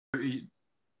Okay,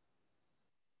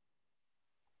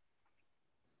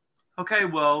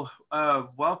 well,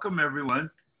 welcome everyone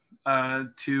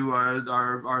to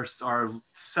our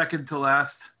second to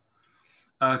last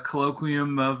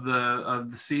colloquium of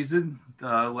the season,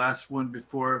 the last one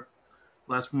before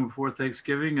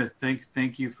Thanksgiving.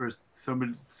 Thank you for so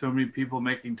many people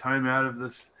making time out of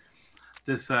this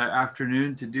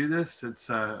afternoon to do this. It's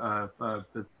I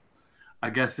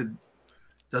guess it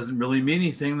doesn't really mean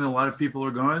anything that a lot of people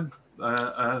are going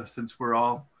since we're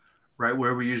all right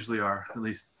where we usually are. At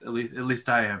least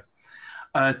I am.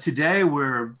 Today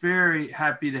we're very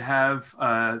happy to have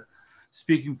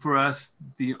speaking for us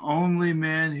the only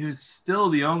man who's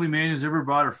ever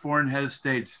brought a foreign head of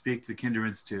state to speak to the Kinder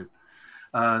Institute.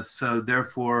 So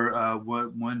therefore,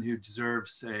 one who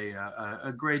deserves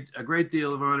a great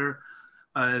deal of honor,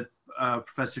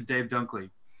 Professor Daive Dunkley.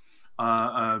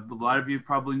 A lot of you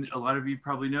probably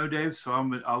know Daive, so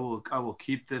I will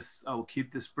keep this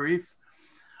brief.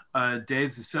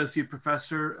 Daive's associate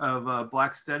professor of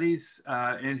Black Studies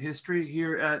and History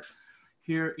here at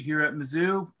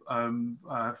Mizzou.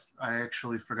 I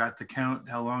actually forgot to count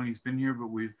how long he's been here, but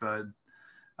we've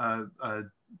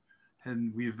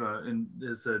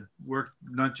worked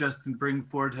not just in bringing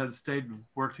forward head of state, we've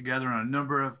worked together on a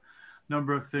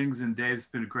number of things, and Daive's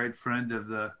been a great friend of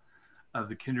the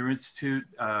Kinder Institute,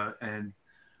 and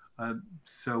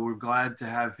so we're glad to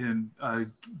have him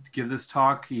give this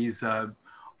talk. He's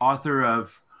author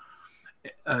of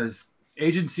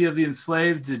Agency of the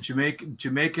Enslaved,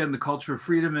 Jamaica and the Culture of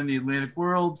Freedom in the Atlantic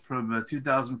World from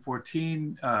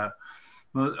 2014,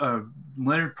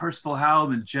 Leonard Percival Howell,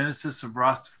 The Genesis of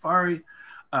Rastafari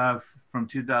from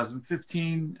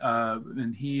 2015,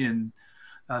 and he and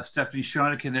Stephanie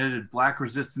Shonican edited Black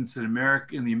Resistance in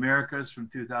the Americas from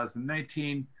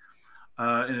 2019,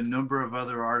 and a number of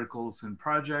other articles and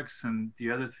projects. And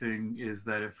the other thing is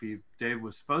that Daive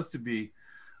was supposed to be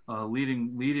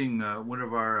leading one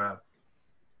of our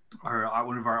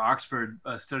Oxford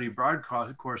study abroad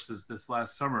courses this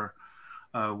last summer,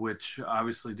 which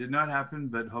obviously did not happen,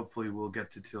 but hopefully we'll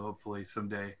get to hopefully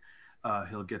someday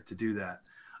he'll get to do that.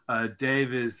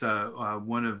 Daive is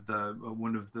one of the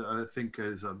I think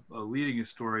is a leading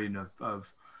historian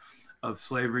of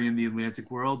slavery in the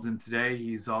Atlantic world, and today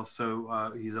he's I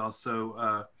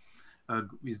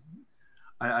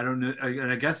don't know,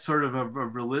 and I guess sort of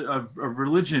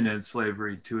religion and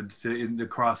slavery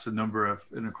across a number of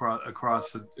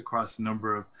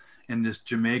in this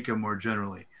Jamaica more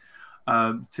generally.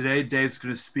 Today, Daive's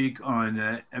going to speak on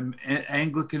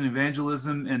Anglican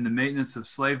Evangelism and the maintenance of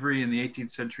slavery in the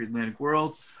 18th-century Atlantic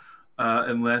world,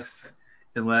 unless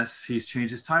he's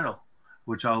changed his title,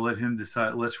 which I'll let him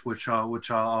decide.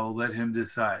 I'll let him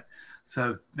decide.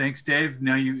 So, thanks, Daive.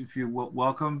 Now,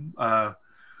 welcome.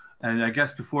 And I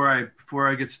guess before I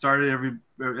get started,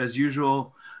 as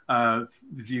usual,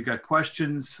 if you got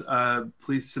questions,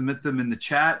 please submit them in the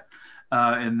chat.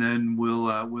 And then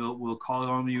we'll call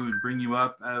on you and bring you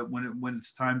up when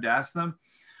it's time to ask them.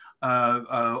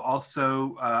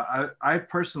 Also, I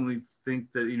personally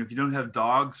think that if you don't have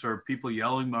dogs or people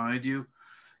yelling behind you,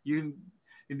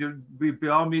 by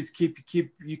all means you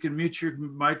can mute your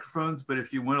microphones. But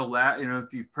if you want to laugh,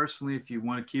 if you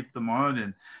want to keep them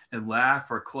on and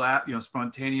laugh or clap,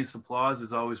 spontaneous applause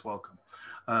is always welcome.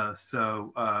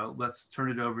 So let's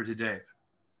turn it over to Daive.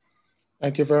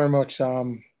 Thank you very much.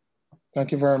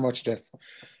 Thank you very much, Jeff.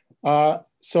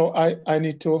 So I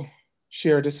need to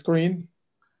share the screen,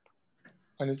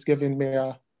 and it's giving me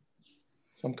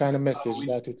some kind of message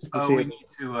that it's disabled. We need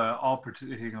to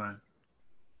hang on.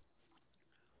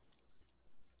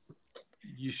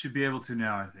 You should be able to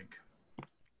now, I think.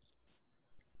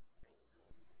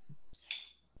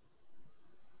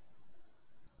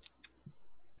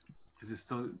 Is it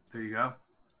still, there you go.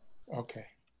 Okay.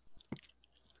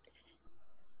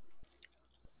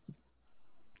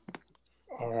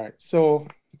 All right. So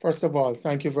first of all,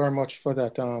 thank you very much for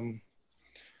that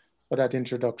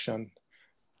introduction.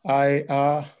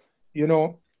 I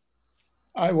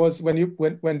was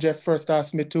when Jeff first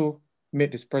asked me to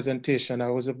make this presentation, I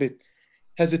was a bit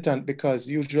hesitant because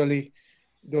usually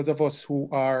those of us who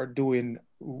are doing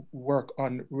work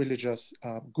on religious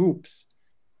groups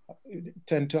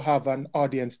tend to have an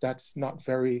audience that's not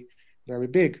very, very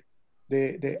big.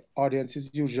 The audience is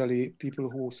usually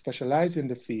people who specialize in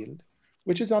the field,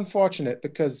 which is unfortunate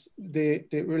because the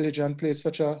religion plays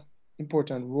such an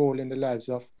important role in the lives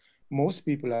of most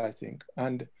people, I think.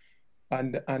 And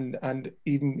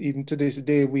even to this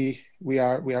day, we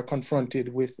are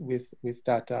confronted with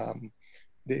that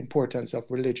the importance of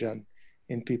religion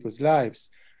in people's lives.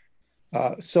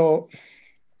 So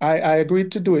I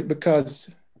agreed to do it because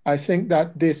I think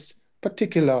that this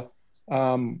particular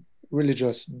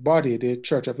religious body, the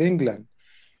Church of England,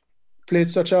 played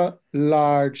such a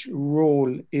large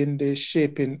role in the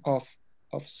shaping of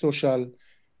social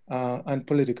and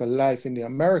political life in the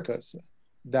Americas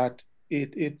that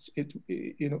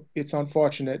it's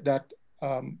unfortunate that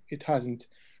it hasn't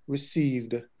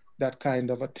received that kind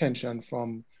of attention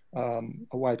from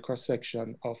a wide cross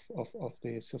section of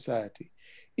the society,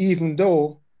 even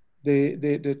though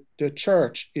the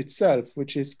church itself,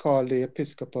 which is called the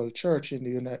Episcopal Church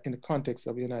in the context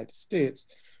of the United States,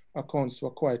 still accounts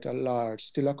for quite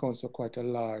a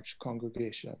large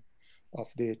congregation of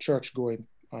the church-going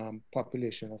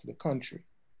population of the country.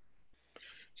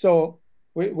 So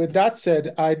with that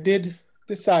said, I did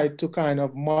decide to kind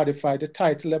of modify the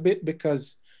title a bit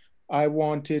because I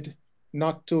wanted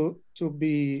not to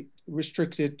be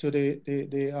restricted to the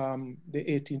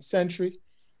 18th century.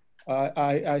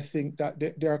 I think that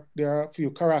there are a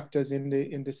few characters in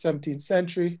the 17th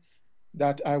century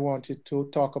that I wanted to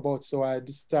talk about, so I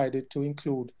decided to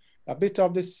include a bit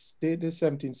of the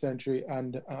 17th century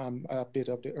and a bit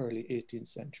of the early 18th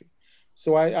century.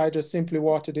 So I just simply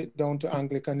watered it down to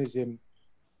Anglicanism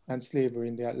and slavery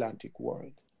in the Atlantic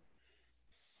world.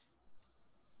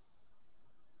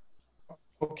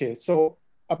 Okay, so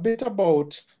a bit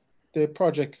about the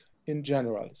project in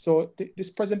general. So this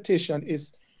presentation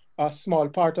is a small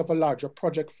part of a larger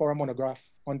project for a monograph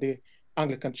on the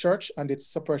Anglican Church and its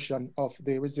suppression of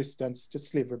the resistance to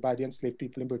slavery by the enslaved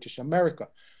people in British America.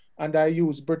 And I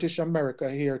use British America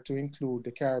here to include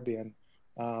the Caribbean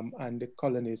and the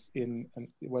colonies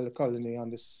the colony on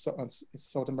the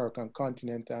South American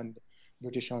continent and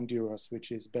British Honduras,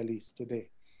 which is Belize today.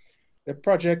 The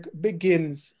project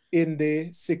begins in the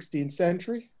 16th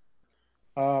century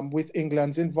with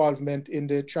England's involvement in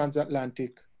the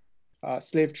transatlantic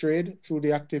slave trade through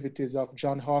the activities of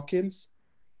John Hawkins.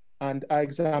 And I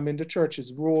examined the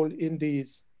church's role in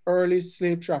these early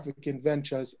slave trafficking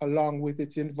ventures, along with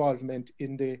its involvement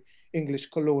in the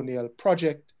English colonial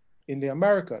project in the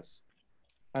Americas.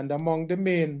 And among the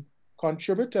main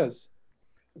contributors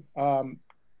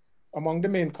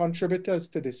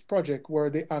to this project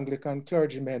were the Anglican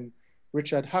clergymen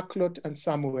Richard Hakluyt and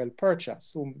Samuel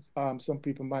Purchas, whom some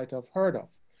people might have heard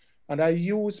of. And I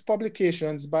used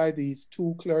publications by these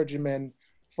two clergymen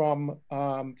from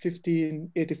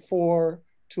 1584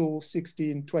 to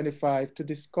 1625 to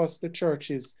discuss the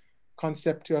church's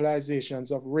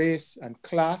conceptualizations of race and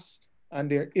class and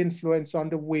their influence on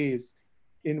the ways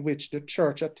in which the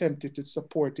church attempted to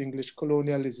support English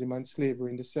colonialism and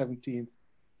slavery in the 17th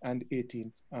and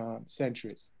 18th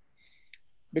centuries.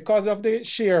 Because of the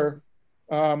sheer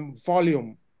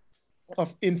volume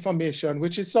of information,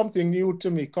 which is something new to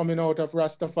me coming out of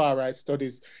Rastafari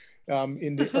studies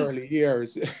in the early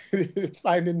years,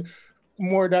 finding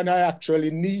more than I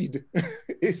actually need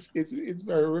it's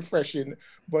very refreshing,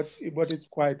 but it's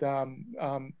quite,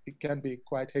 it can be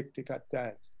quite hectic at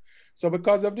times. So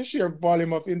because of the sheer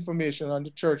volume of information on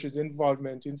the church's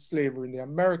involvement in slavery in the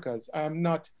Americas, I'm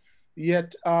not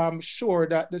yet sure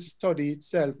that the study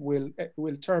itself will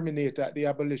terminate at the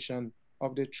abolition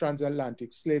of the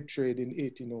transatlantic slave trade in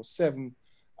 1807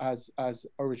 as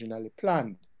originally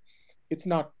planned. It's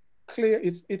not clear,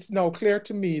 it's now clear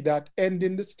to me that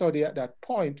ending the study at that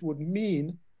point would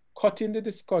mean cutting the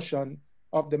discussion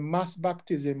of the mass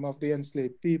baptism of the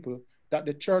enslaved people that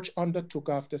the church undertook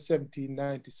after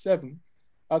 1797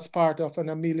 as part of an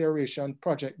amelioration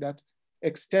project that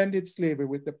extended slavery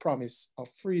with the promise of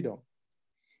freedom.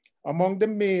 Among the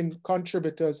main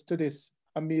contributors to this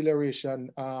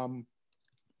amelioration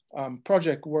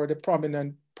project were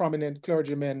the prominent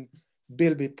clergymen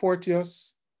Beilby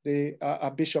Porteus,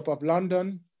 a bishop of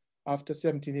London after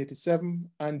 1787,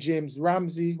 and James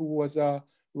Ramsey, who was a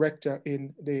rector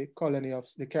in the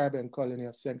Caribbean colony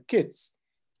of St. Kitts.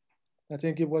 I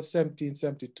think it was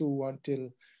 1772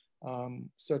 until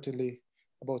certainly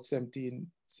about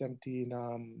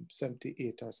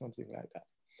 1778 or something like that.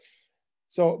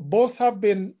 So both have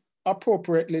been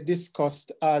appropriately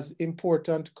discussed as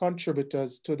important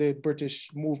contributors to the British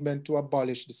movement to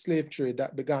abolish the slave trade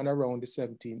that began around the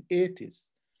 1780s.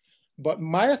 But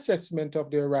my assessment of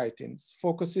their writings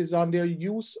focuses on their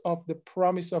use of the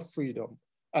promise of freedom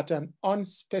at an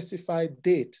unspecified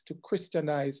date to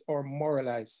Christianize or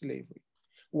moralize slavery,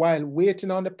 while waiting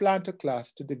on the planter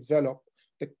class to develop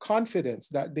the confidence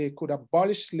that they could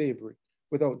abolish slavery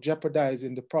without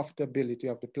jeopardizing the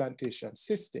profitability of the plantation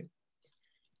system.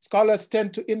 Scholars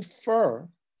tend to infer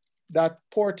that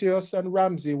Porteus and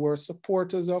Ramsey were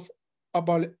supporters of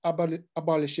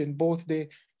abolishing both the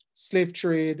slave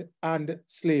trade and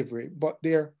slavery, but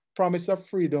their promise of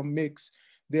freedom makes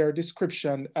their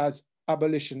description as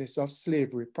abolitionists of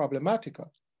slavery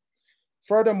problematical.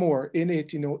 Furthermore, in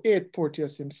 1808,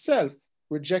 Porteus himself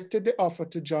rejected the offer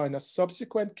to join a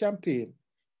subsequent campaign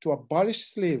to abolish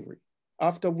slavery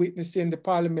after witnessing the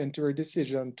parliamentary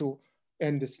decision to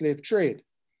end the slave trade.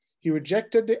 He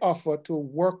rejected the offer to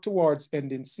work towards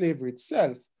ending slavery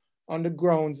itself on the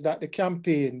grounds that the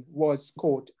campaign was,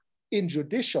 quote,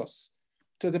 injudicious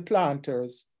to the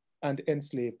planters and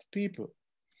enslaved people.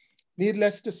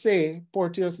 Needless to say,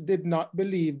 Porteus did not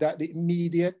believe that the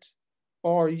immediate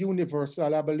or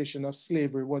universal abolition of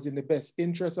slavery was in the best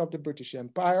interest of the British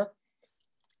Empire,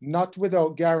 not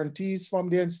without guarantees from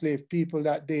the enslaved people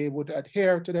that they would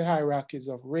adhere to the hierarchies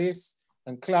of race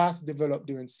and class developed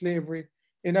during slavery,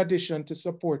 in addition to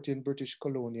supporting British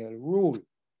colonial rule.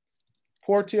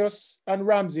 Porteus and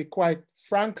Ramsay, quite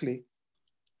frankly,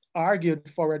 argued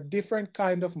for a different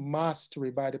kind of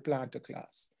mastery by the planter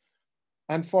class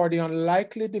and for the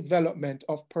unlikely development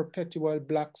of perpetual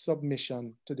Black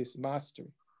submission to this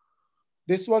mastery.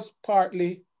 This was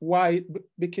partly why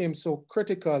it became so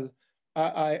critical.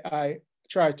 I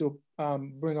try to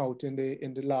bring out in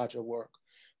the larger work.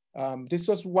 This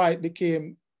was why it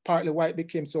became, partly why it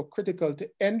became so critical to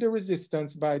end the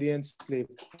resistance by the enslaved.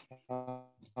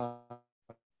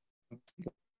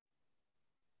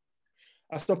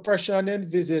 A suppression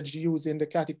envisaged using the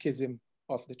catechism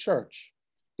of the church.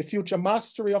 The future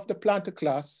mastery of the planter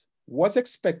class was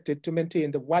expected to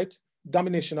maintain the white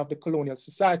domination of the colonial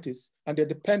societies and their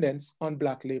dependence on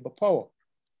Black labor power,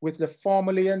 with the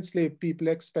formerly enslaved people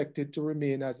expected to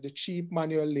remain as the cheap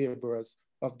manual laborers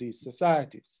of these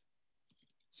societies.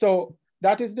 So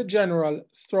that is the general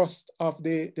thrust of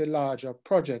the larger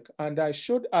project. And I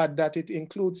should add that it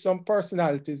includes some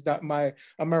personalities that my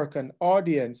American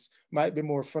audience might be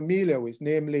more familiar with,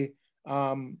 namely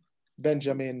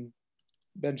Benjamin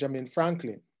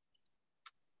Franklin.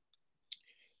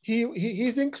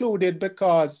 He's included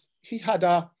because he had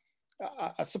a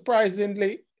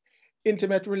surprisingly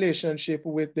intimate relationship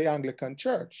with the Anglican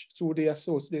Church through the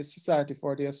Society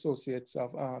for the Associates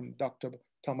of Dr.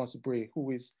 Thomas Bray,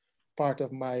 who is part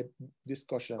of my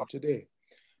discussion today.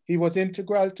 He was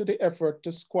integral to the effort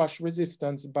to squash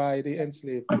resistance by the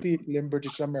enslaved people in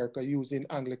British America using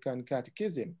Anglican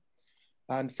catechism.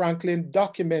 And Franklin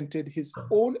documented his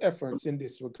own efforts in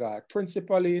this regard,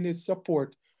 principally in his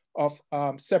support of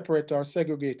separate or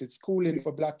segregated schooling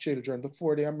for Black children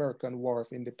before the American War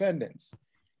of Independence.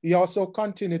 He also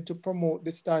continued to promote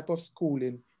this type of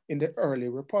schooling in the early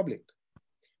Republic.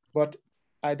 But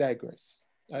I digress.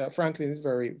 Franklin is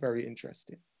very, very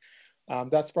interesting.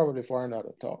 That's probably for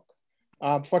another talk.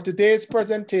 For today's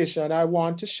presentation, I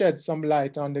want to shed some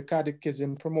light on the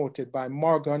catechism promoted by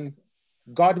Morgan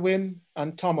Godwin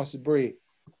and Thomas Bray,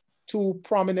 two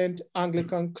prominent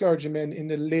Anglican clergymen in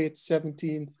the late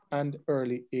 17th and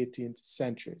early 18th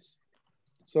centuries.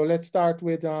 So let's start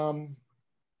with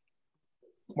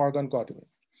Morgan Godwin.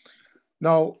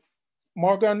 Now,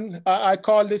 Morgan, I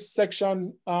call this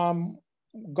section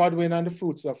Godwin and the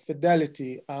Fruits of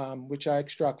Fidelity, which I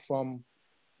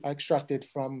extracted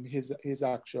from his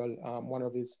actual one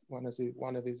of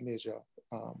his major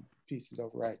pieces of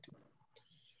writing.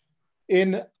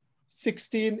 In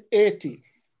 1680,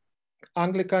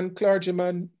 Anglican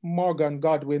clergyman Morgan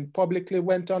Godwin publicly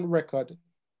went on record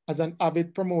as an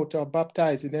avid promoter of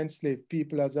baptizing enslaved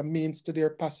people as a means to their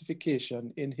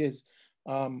pacification in his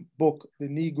book, The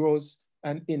Negroes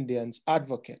and Indians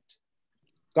Advocate.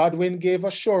 Godwin gave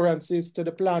assurances to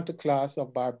the planter class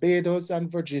of Barbados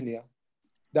and Virginia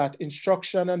that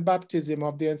instruction and baptism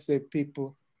of the enslaved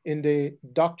people in the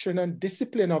doctrine and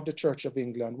discipline of the Church of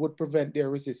England would prevent their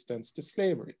resistance to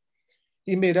slavery.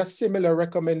 He made a similar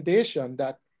recommendation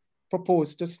that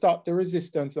proposed to stop the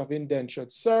resistance of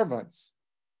indentured servants,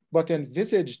 but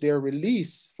envisaged their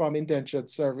release from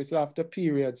indentured service after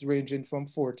periods ranging from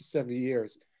 4 to 7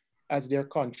 years, as their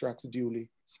contracts duly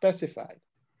specified.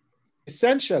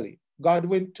 Essentially,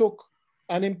 Godwin took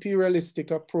an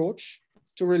imperialistic approach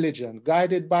to religion,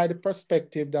 guided by the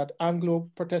perspective that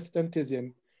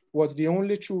Anglo-Protestantism was the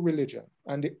only true religion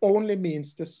and the only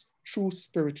means to true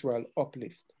spiritual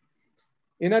uplift.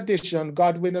 In addition,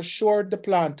 Godwin assured the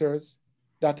planters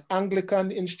that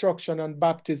Anglican instruction and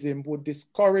baptism would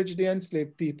discourage the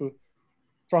enslaved people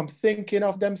from thinking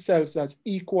of themselves as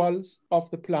equals of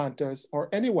the planters or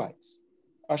any whites.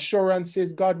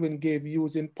 Assurances Godwin gave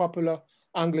using popular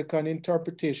Anglican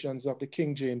interpretations of the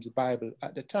King James Bible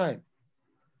at the time.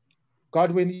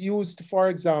 Godwin used, for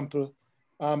example,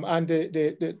 and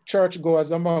the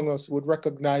churchgoers among us would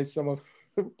recognize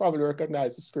probably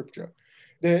recognize the scripture.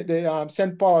 The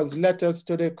St. Paul's letters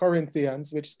to the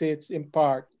Corinthians, which states in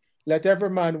part let every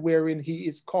man wherein he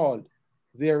is called,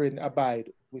 therein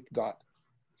abide with God.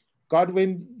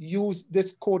 Godwin used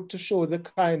this quote to show the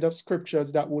kind of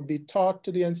scriptures that would be taught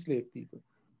to the enslaved people.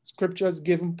 Scriptures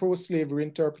given pro-slavery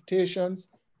interpretations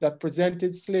that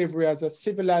presented slavery as a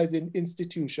civilizing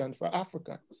institution for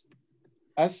Africans.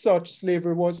 As such,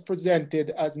 slavery was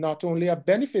presented as not only a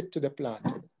benefit to the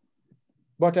planter,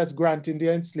 but as granting the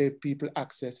enslaved people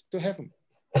access to heaven.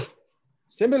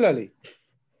 Similarly,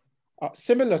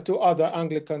 similar to other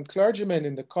Anglican clergymen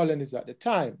in the colonies at the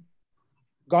time,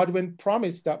 Godwin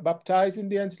promised that baptizing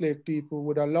the enslaved people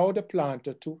would allow the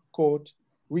planter to, quote,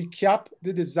 recap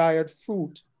the desired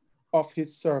fruit of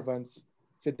his servants'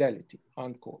 fidelity,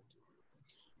 unquote.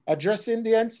 Addressing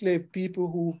the enslaved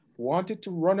people who wanted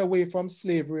to run away from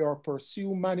slavery or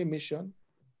pursue manumission,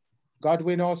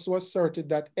 Godwin also asserted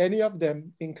that any of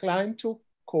them inclined to,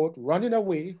 quote, running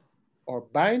away or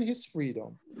buying his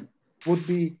freedom would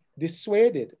be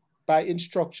dissuaded by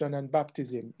instruction and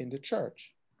baptism in the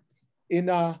church. In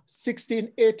a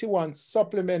 1681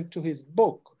 supplement to his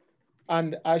book,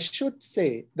 and I should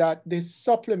say that this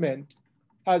supplement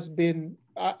has been,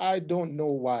 I don't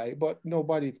know why, but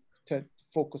nobody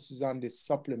focuses on this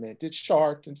supplement. It's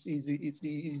short, it's easy, it's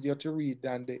easier to read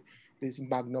than this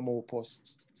magnum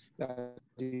opus that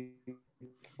he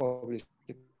published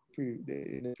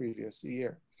in the previous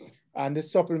year. And the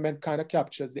supplement kind of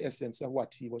captures the essence of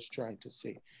what he was trying to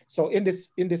say. So in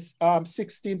this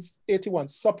 1681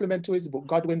 supplement to his book,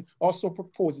 Godwin also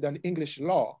proposed an English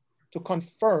law to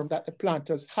confirm that the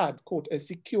planters had, quote, a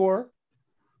secure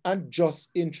and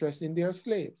just interest in their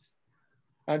slaves.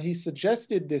 And he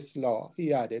suggested this law,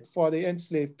 he added, for the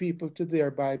enslaved people to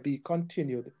thereby be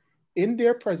continued in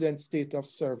their present state of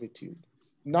servitude,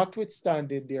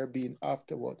 notwithstanding their being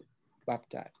afterward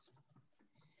baptized.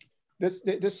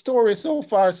 The story so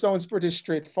far sounds pretty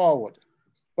straightforward,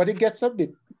 but it gets a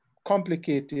bit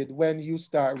complicated when you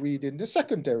start reading the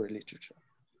secondary literature.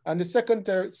 And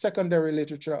the secondary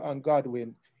literature on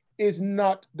Godwin does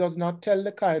not tell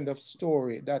the kind of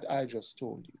story that I just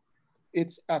told you.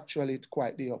 It's actually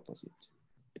quite the opposite.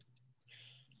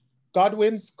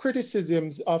 Godwin's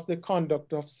criticisms of the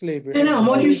conduct of slavery.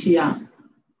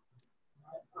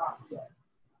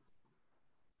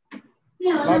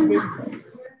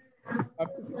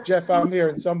 Jeff, I'm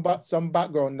hearing some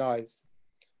background noise.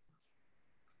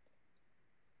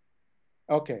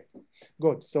 Okay,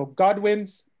 good. So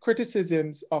Godwin's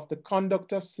criticisms of the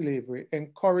conduct of slavery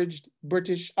encouraged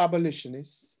British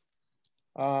abolitionists,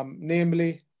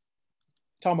 namely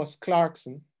Thomas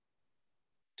Clarkson,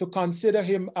 to consider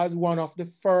him as one of the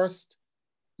first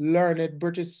learned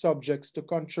British subjects to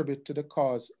contribute to the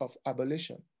cause of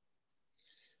abolition.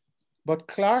 But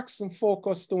Clarkson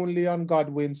focused only on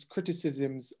Godwin's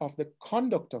criticisms of the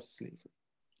conduct of slavery,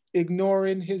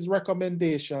 ignoring his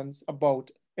recommendations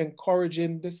about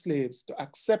encouraging the slaves to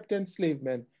accept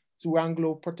enslavement through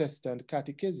Anglo-Protestant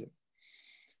catechism.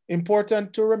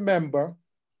 Important to remember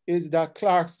is that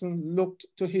Clarkson looked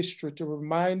to history to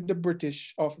remind the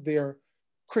British of their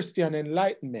Christian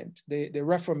Enlightenment, the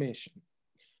Reformation,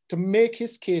 to make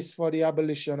his case for the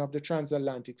abolition of the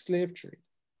transatlantic slave trade.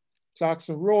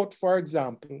 Clarkson wrote, for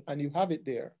example, and you have it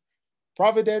there,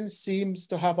 Providence seems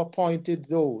to have appointed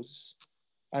those,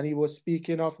 and he was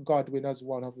speaking of Godwin as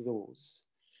one of those,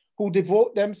 who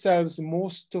devote themselves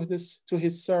most to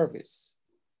his service,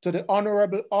 to the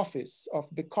honorable office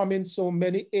of becoming so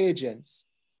many agents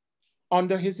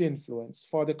under his influence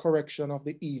for the correction of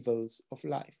the evils of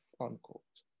life, unquote.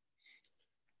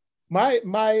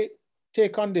 My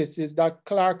take on this is that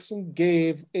Clarkson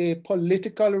gave a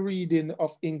political reading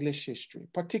of English history,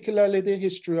 particularly the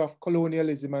history of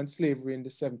colonialism and slavery in the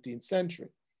 17th century.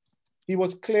 He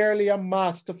was clearly a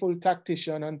masterful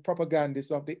tactician and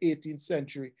propagandist of the 18th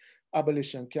century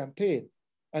abolition campaign,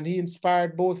 and he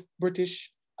inspired both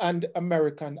British and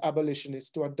American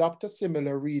abolitionists to adopt a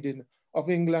similar reading of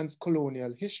England's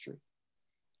colonial history.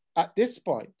 At this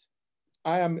point,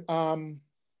 I am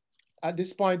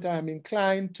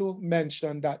inclined to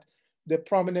mention that the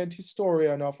prominent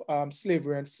historian of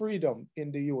slavery and freedom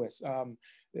in the US,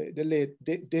 the late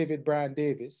David Bryan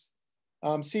Davis,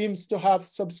 seems to have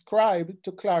subscribed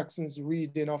to Clarkson's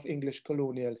reading of English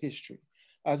colonial history,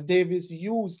 as Davis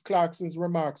used Clarkson's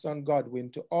remarks on Godwin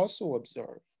to also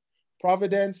observe.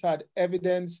 Providence had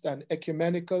evidenced an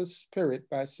ecumenical spirit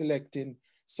by selecting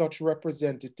such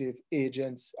representative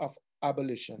agents of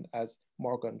abolition as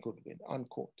Morgan Goodwin,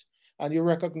 unquote. And you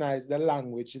recognize the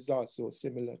language is also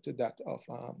similar to that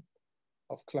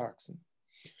of Clarkson.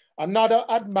 Another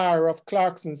admirer of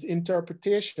Clarkson's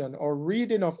interpretation or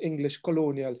reading of English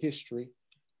colonial history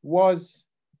was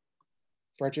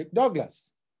Frederick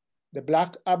Douglass. the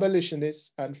Black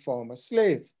abolitionist and former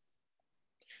slave.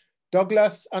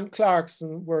 Douglas and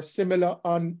Clarkson were similar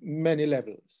on many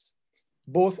levels.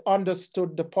 Both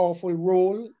understood the powerful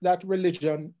role that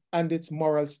religion and its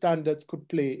moral standards could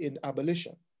play in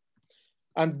abolition.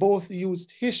 And both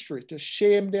used history to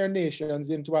shame their nations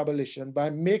into abolition by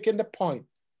making the point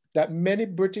that many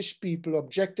British people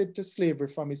objected to slavery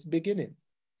from its beginning.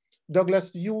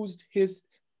 Douglas used his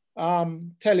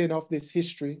telling of this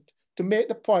history to make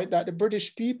the point that the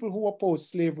British people who opposed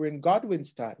slavery in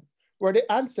Godwin's time were the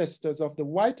ancestors of the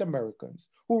white Americans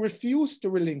who refused to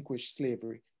relinquish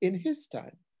slavery in his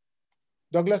time.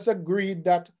 Douglas agreed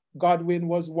that Godwin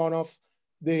was one of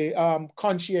the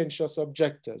conscientious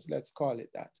objectors, let's call it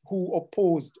that, who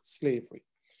opposed slavery.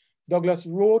 Douglas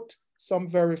wrote some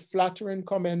very flattering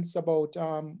comments about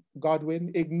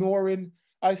Godwin, ignoring,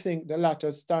 I think, the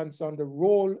latter's stance on the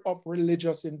role of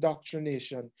religious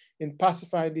indoctrination in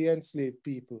pacifying the enslaved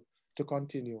people to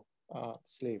continue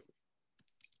slavery.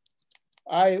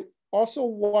 I also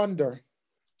wonder,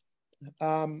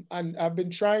 and I've been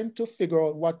trying to figure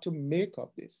out what to make of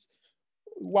this,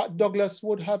 what Douglas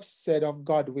would have said of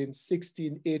Godwin's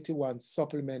 1681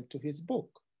 supplement to his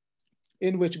book,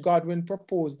 in which Godwin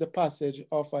proposed the passage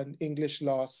of an English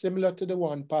law similar to the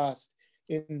one passed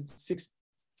in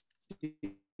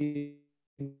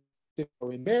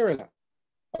 1684 in Maryland,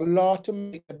 a law to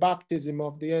make the baptism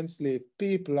of the enslaved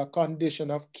people a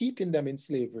condition of keeping them in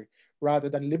slavery rather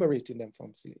than liberating them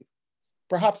from slavery.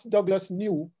 Perhaps Douglas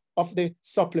knew of the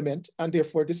supplement and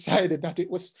therefore decided that it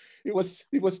was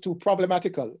too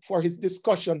problematical for his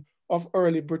discussion of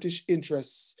early British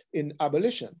interests in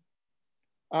abolition.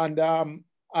 And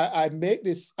I make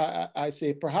this, I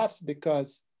say perhaps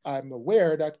because I'm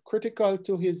aware that critical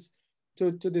to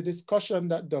the discussion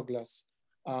that Douglas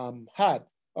had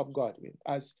of Godwin,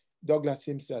 as Douglas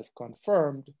himself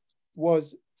confirmed,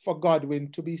 was for Godwin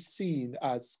to be seen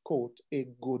as, quote, a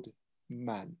good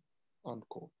man,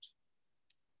 unquote.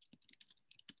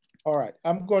 All right,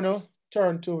 I'm gonna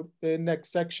turn to the next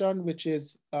section, which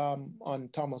is on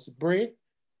Thomas Bray.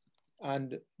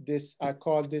 And this, I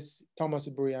call this Thomas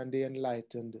Bray and the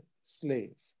Enlightened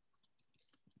Slave.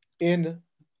 In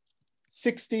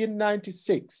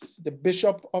 1696, the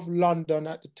Bishop of London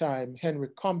at the time, Henry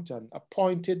Compton,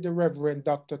 appointed the Reverend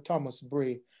Dr. Thomas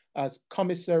Bray as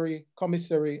commissary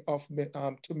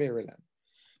to Maryland.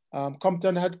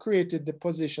 Compton had created the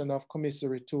position of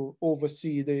commissary to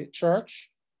oversee the church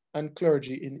and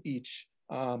clergy in each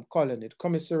colony. The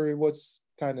commissary was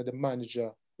kind of the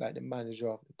manager, like the manager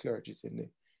of the clergy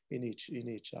in each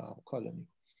colony,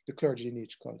 the clergy in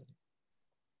each colony.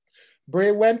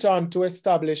 Bray went on to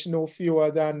establish no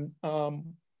fewer than,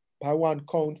 by one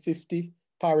count, 50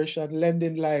 parish and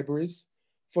lending libraries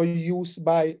for use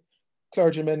by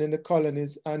clergymen in the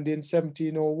colonies, and in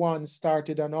 1701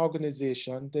 started an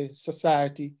organization, the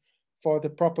Society for the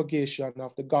Propagation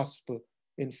of the Gospel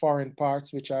in Foreign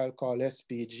Parts, which I'll call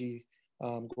SPG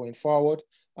going forward.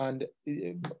 And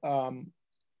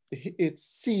its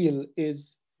seal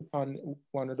is on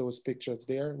one of those pictures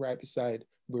there, right beside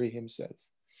Bray himself.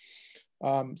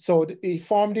 So he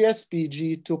formed the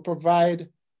SPG to provide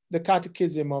the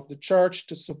catechism of the church,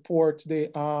 to support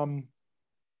the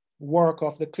work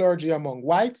of the clergy among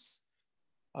whites,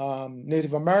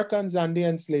 Native Americans, and the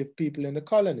enslaved people in the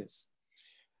colonies.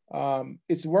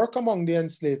 Its work among the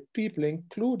enslaved people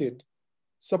included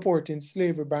supporting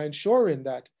slavery by ensuring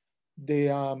that the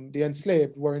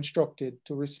enslaved were instructed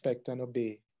to respect and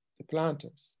obey the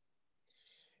planters.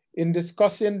 In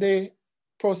discussing the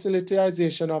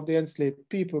proselytization of the enslaved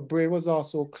people, Bray was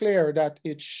also clear that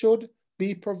it should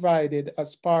be provided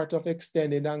as part of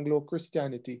extending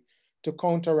Anglo-Christianity to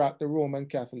counteract the Roman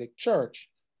Catholic Church,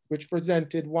 which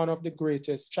presented one of the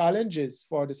greatest challenges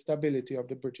for the stability of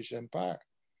the British Empire.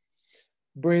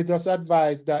 Bray thus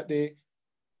advised that the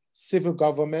civil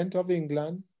government of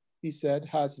England, he said,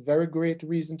 has very great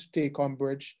reason to take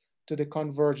umbrage to the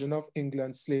conversion of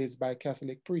England's slaves by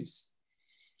Catholic priests.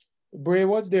 Bray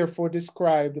was therefore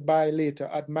described by later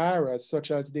admirers, such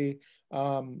as the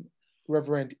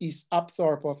Reverend East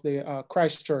Apthorpe of the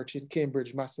Christ Church in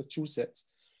Cambridge, Massachusetts,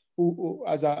 who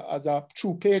as a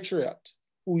true patriot,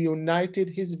 who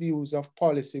united his views of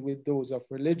policy with those of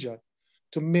religion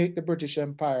to make the British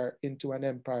Empire into an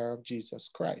empire of Jesus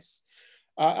Christ.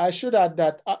 I should add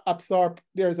that Apthorpe,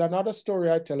 there's another story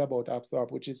I tell about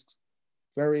Apthorpe, which is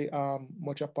very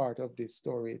much a part of this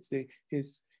story. It's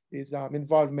his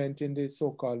involvement in the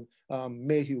so-called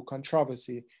Mayhew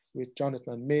controversy with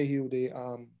Jonathan Mayhew, the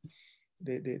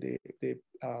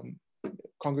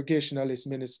Congregationalist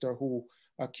minister who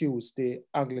accused the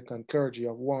Anglican clergy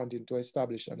of wanting to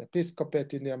establish an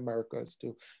episcopate in the Americas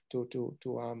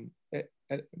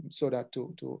so that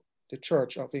the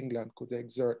Church of England could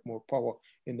exert more power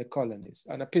in the colonies.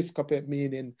 An episcopate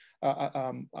meaning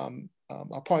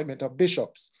appointment of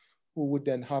bishops who would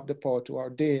then have the power to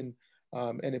ordain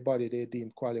anybody they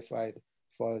deem qualified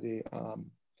for the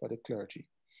clergy.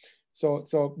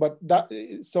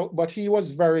 But he was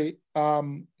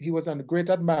he was a great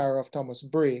admirer of Thomas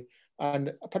Bray,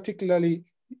 and particularly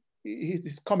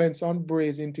his comments on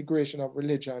Bray's integration of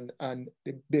religion and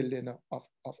the building of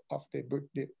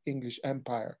the English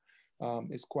Empire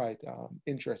is quite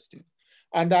interesting.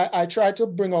 And I try to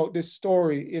bring out this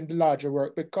story in the larger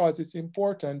work because it's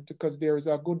important, because there is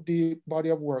a good deep body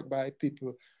of work by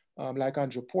people like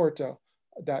Andrew Porter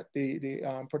that the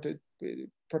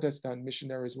Protestant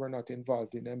missionaries were not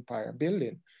involved in empire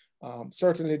building.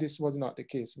 Certainly this was not the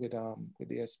case with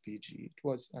the SPG. It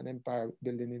was an empire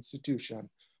building institution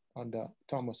under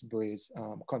Thomas Bray's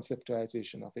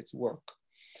conceptualization of its work.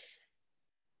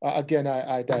 Again,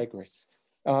 I digress.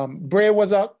 Bray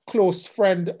was a close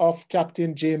friend of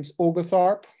Captain James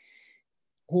Oglethorpe,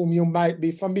 whom you might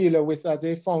be familiar with as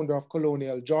a founder of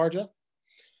colonial Georgia,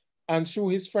 and through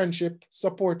his friendship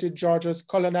supported Georgia's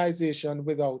colonization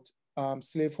without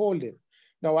slaveholding.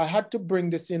 Now, I had to bring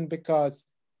this in because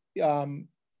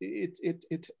it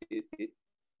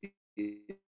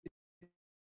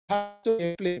had to be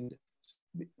explained.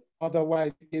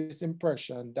 Otherwise, it gives this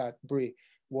impression that Bray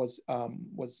was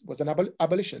an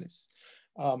abolitionist.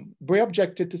 Bray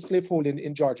objected to slaveholding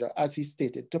in Georgia, as he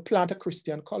stated, to plant a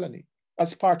Christian colony.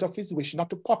 As part of his wish not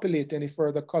to populate any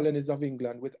further colonies of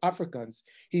England with Africans,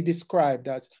 he described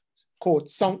as, quote,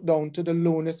 sunk down to the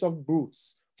lowness of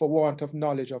brutes for want of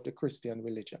knowledge of the Christian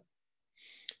religion.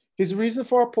 His reason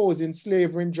for opposing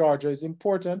slavery in Georgia is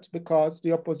important because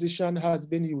the opposition has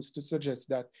been used to suggest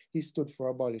that he stood for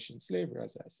abolishing slavery,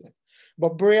 as I said.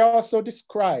 But Bray also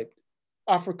described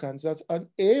Africans as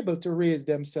unable to raise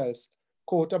themselves,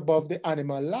 quote, above the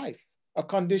animal life, a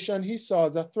condition he saw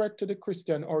as a threat to the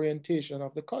Christian orientation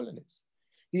of the colonies.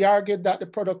 He argued that the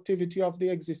productivity of the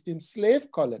existing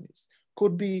slave colonies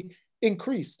could be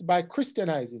increased by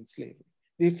Christianizing slavery,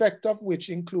 the effect of which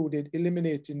included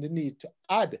eliminating the need to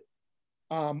add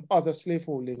other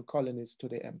slaveholding colonies to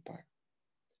the empire.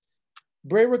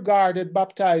 Bray regarded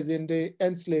baptizing the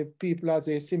enslaved people as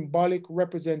a symbolic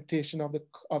representation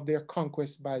of their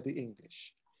conquest by the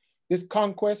English. This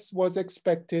conquest was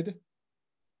expected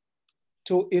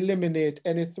to eliminate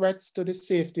any threats to the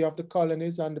safety of the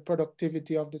colonies and the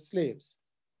productivity of the slaves.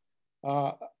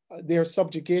 Their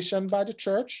subjugation by the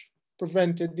church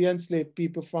prevented the enslaved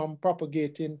people from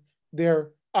propagating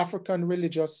their African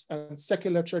religious and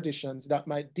secular traditions that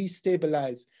might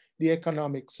destabilize the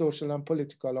economic, social, and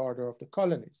political order of the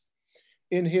colonies.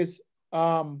 In his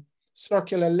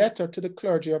circular letter to the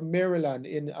clergy of Maryland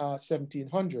in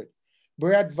 1700,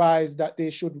 Bray advised that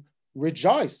they should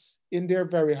rejoice in their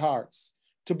very hearts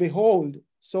to behold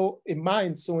a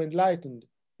mind so enlightened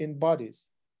in bodies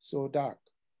so dark,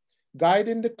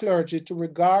 guiding the clergy to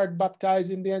regard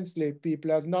baptizing the enslaved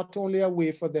people as not only a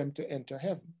way for them to enter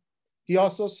heaven. He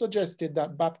also suggested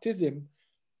baptism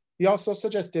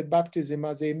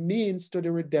as a means to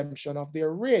the redemption of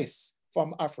their race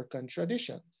from African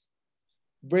traditions.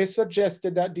 Bray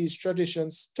suggested that these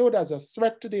traditions stood as a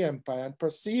threat to the empire and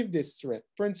perceived this threat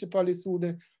principally through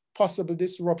the possible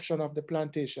disruption of the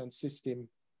plantation system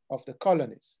of the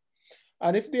colonies.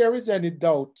 And if there is any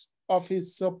doubt of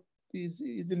his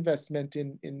investment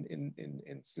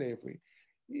in slavery,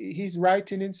 he's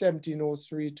writing in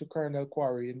 1703 to Colonel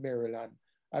Quarry in Maryland,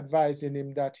 advising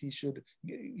him that he should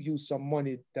use some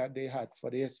money that they had for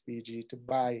the SPG to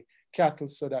buy cattle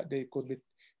so that they could be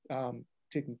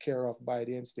taken care of by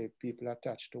the enslaved people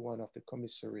attached to one of the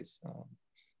commissary's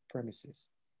premises.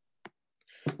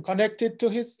 Connected to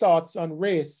his thoughts on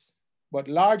race, but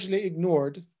largely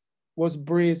ignored, was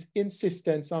Bray's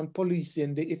insistence on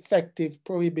policing the effective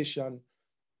prohibition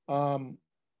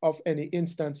of any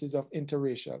instances of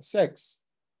interracial sex.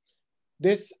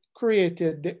 This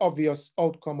created the obvious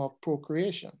outcome of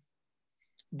procreation.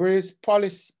 Bray's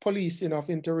policing of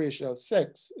interracial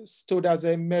sex stood as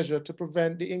a measure to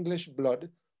prevent the English blood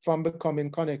from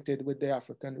becoming connected with the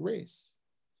African race.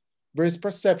 Bray's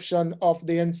perception of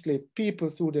the enslaved people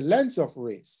through the lens of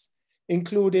race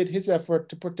included his effort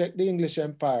to protect the English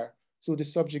Empire through the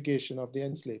subjugation of the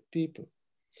enslaved people.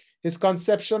 His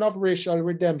conception of racial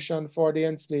redemption for the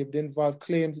enslaved involved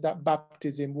claims that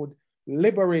baptism would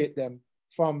liberate them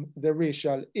from the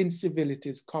racial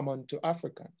incivilities common to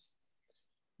Africans.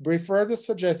 Bray further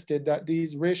suggested that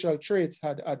these racial traits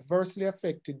had adversely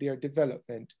affected their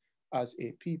development as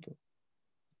a people.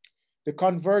 The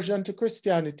conversion to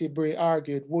Christianity, Bray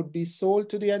argued, would be sold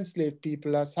to the enslaved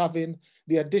people as having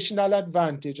the additional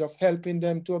advantage of helping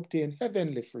them to obtain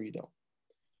heavenly freedom,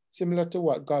 similar to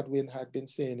what Godwin had been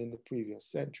saying in the previous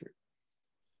century.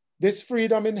 This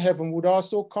freedom in heaven would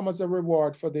also come as a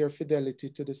reward for their fidelity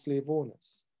to the slave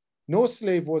owners. No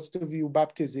slave was to view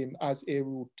baptism as a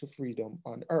route to freedom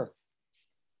on earth.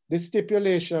 This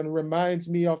stipulation reminds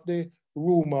me of the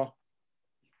rumor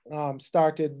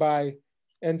started by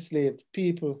enslaved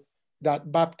people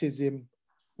that baptism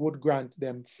would grant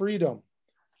them freedom.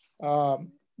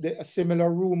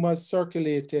 Similar rumors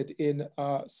circulated in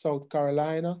South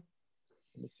Carolina.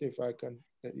 Let me see if I can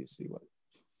let you see what.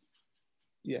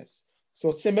 Yes.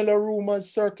 So similar rumors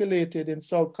circulated in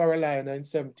South Carolina in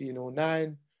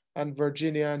 1709 and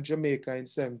Virginia and Jamaica in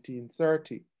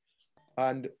 1730.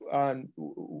 And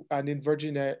in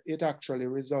Virginia, it actually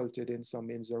resulted in some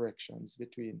insurrections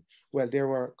between, well, there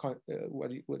were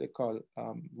what they call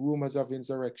rumors of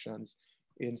insurrections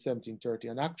in 1730,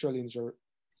 and actual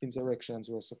insurrections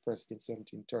were suppressed in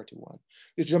 1731.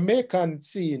 The Jamaican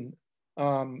scene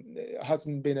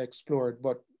hasn't been explored,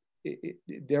 but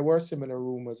there were similar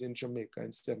rumors in Jamaica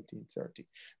in 1730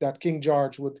 that King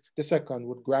George II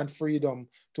would grant freedom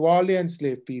to all the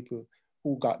enslaved people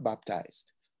who got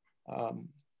baptized.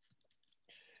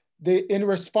 In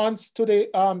response to the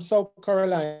South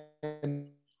Carolina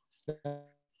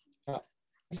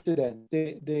incident,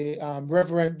 the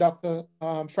Reverend Dr.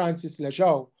 Francis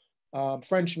Lejeune,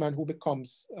 Frenchman who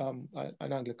becomes an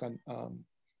Anglican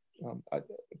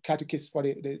catechist for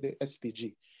the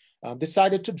SPG,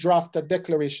 decided to draft a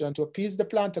declaration to appease the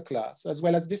planter class, as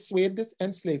well as dissuade the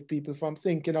enslaved people from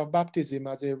thinking of baptism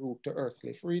as a route to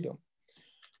earthly freedom.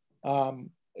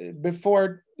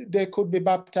 Before they could be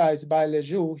baptized by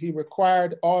Lejeune, he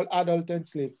required all adult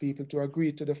enslaved people to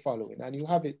agree to the following, and you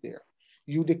have it there.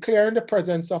 You declare in the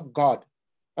presence of God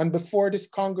and before this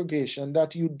congregation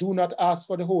that you do not ask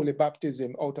for the holy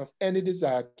baptism out of any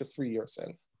desire to free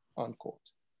yourself,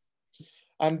 unquote.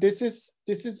 And this is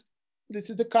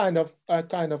the kind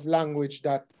of language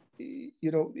that,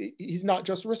 you know, he's not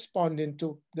just responding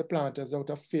to the planters out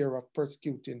of fear of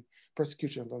persecution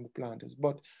from the planters,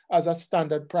 but as a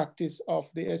standard practice of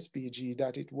the SPG,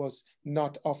 that it was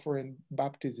not offering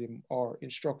baptism or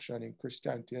instruction in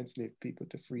Christianity to enslaved people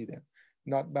to free them,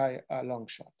 not by a long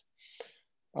shot.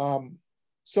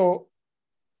 So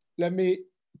let me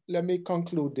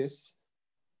conclude this.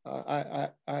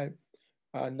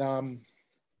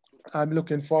 I'm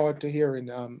looking forward to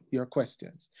hearing your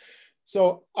questions.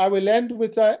 So I will end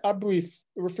with a brief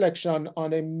reflection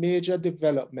on a major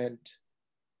development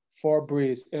for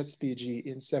Bray's SPG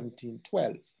in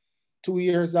 1712, 2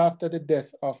 years after the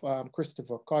death of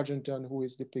Christopher Codrington, who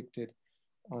is depicted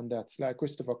on that slide,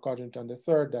 Christopher Codrington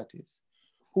III, that is,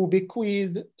 who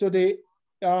bequeathed to the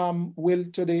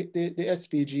the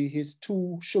SPG his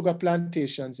 2 sugar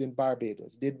plantations in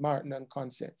Barbados, Did Martin and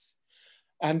Consets,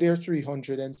 and their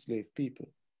 300 enslaved people.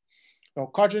 Now,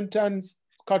 Codrington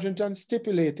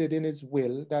stipulated in his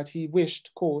will that he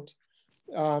wished, quote,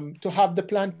 to have the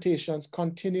plantations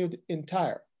continued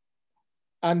entire,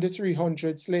 and the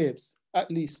 300 slaves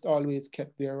at least always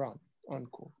kept thereon,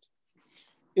 unquote.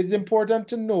 It's important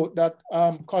to note that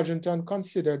Codrington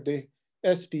considered the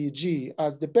SPG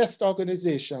as the best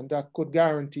organization that could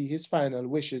guarantee his final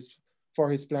wishes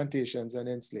for his plantations and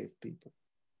enslaved people.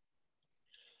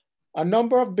 A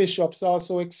number of bishops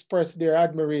also expressed their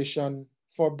admiration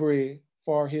for Bray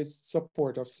for his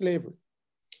support of slavery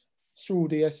through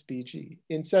the SPG.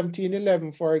 In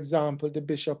 1711, for example, the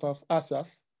Bishop of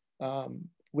Asaph,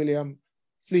 William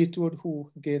Fleetwood,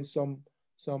 who gained some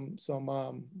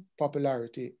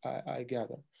popularity, I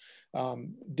gather,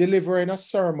 delivering a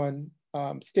sermon,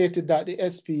 stated that the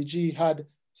SPG had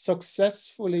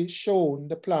successfully shown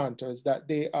the planters that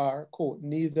they are, quote,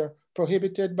 neither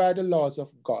prohibited by the laws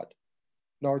of God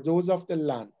nor those of the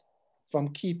land from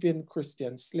keeping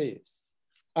Christian slaves,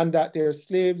 and that their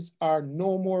slaves are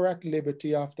no more at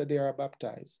liberty after they are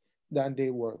baptized than they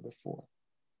were before,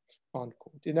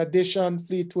 unquote. In addition,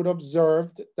 Fleetwood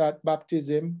observed that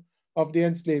baptism of the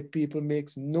enslaved people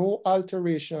makes no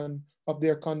alteration of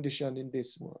their condition in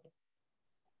this world.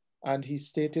 And he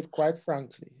stated quite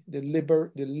frankly, the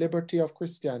liberty of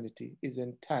Christianity is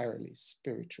entirely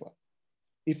spiritual.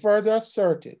 He further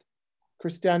asserted,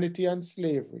 Christianity and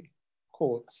slavery,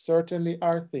 quote, certainly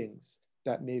are things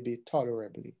that may be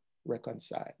tolerably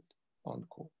reconciled,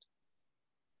 unquote.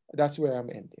 That's where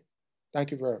I'm ending. Thank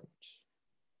you very much.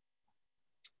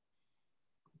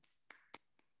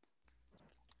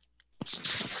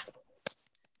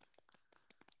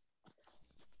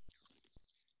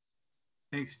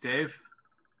 Thanks, Dave.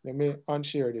 Let me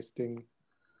unshare this thing.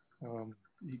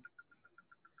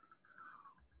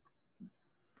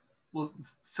 Well,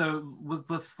 so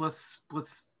let's.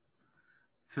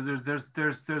 So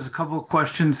there's a couple of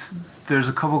questions. There's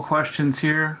a couple of questions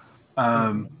here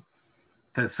that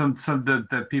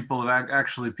that people have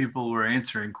actually people were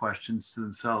answering questions to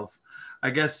themselves. I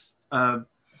guess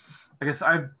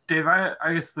Dave, I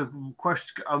guess the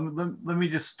question, let me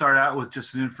just start out with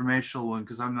just an informational one,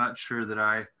 because I'm not sure that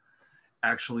I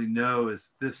actually know.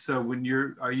 Is this, so when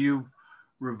are you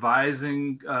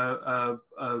revising a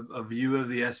view of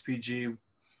the SPG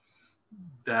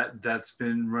that's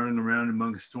been running around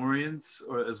among historians,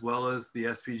 or as well as the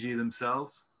SPG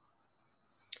themselves?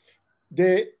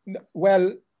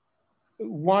 Well,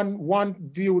 one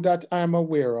view that I'm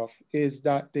aware of is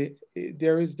that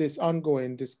there is this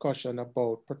ongoing discussion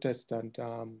about Protestant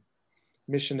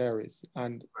missionaries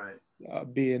and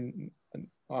being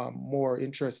more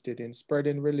interested in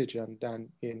spreading religion than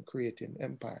in creating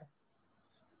empire.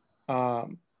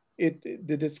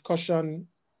 The discussion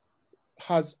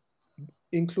has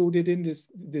included in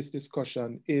this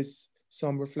discussion is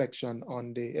some reflection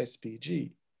on the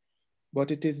SPG,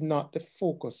 but it is not the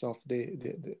focus of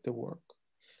the work.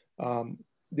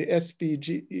 The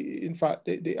SPG, in fact,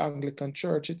 the Anglican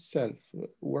Church itself,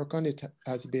 work on it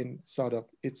has been sort of,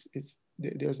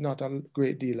 there's not a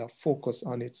great deal of focus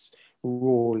on its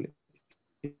role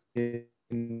in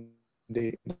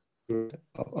the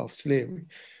of slavery.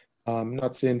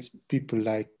 Not since people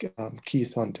like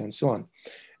Keith Hunt and so on.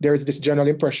 There is this general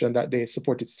impression that they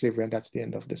supported slavery and that's the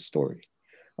end of the story.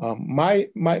 What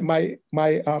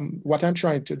I'm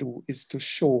trying to do is to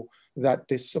show that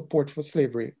the support for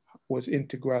slavery was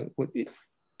integral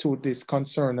to this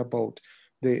concern about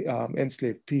the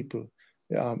enslaved people,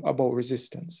 about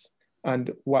resistance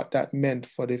and what that meant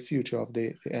for the future of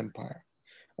the empire.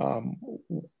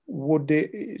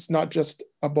 It's not just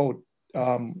about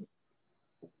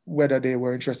whether they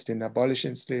were interested in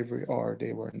abolishing slavery or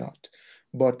they were not,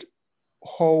 but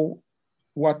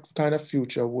what kind of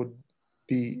future would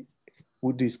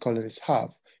these colonies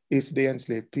have if the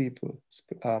enslaved people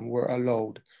were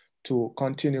allowed to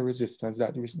continue resistance,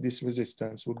 that this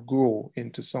resistance would grow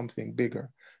into something bigger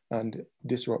and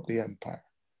disrupt the empire.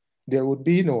 There would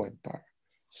be no empire.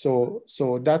 So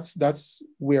that's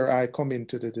where I come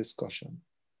into the discussion.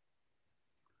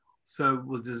 So,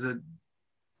 well, does it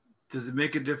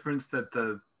make a difference that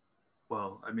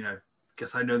I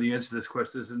guess I know the answer to this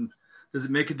question. Does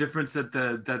it make a difference that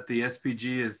the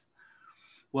SPG is,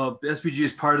 well, the SPG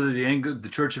is part of the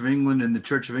Church of England, and the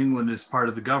Church of England is part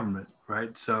of the government,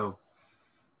 right? So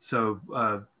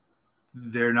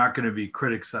they're not going to be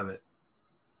critics of it.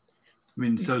 I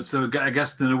mean, so I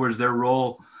guess in other words, their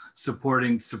role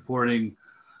supporting slavery,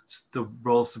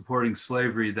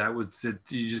 that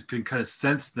you just can kind of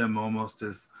sense them almost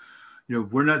as,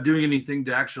 we're not doing anything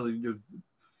to actually do.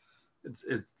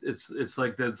 It's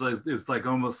like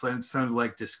almost like sounded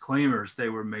like disclaimers they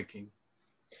were making.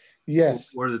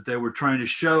 Yes. Or that they were trying to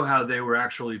show how they were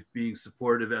actually being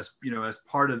supportive as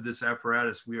part of this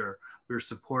apparatus. We're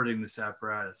supporting this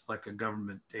apparatus like a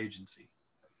government agency.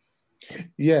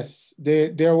 Yes,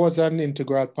 there was an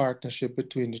integral partnership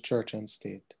between the church and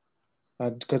state,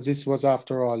 because this was,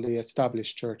 after all, the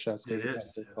established church, as they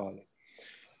call it.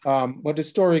 But the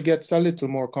story gets a little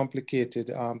more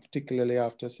complicated, particularly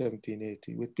after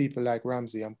 1780, with people like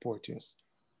Ramsay and Porteus,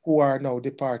 who are now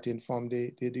departing from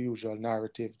the usual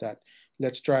narrative that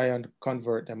let's try and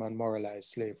convert them and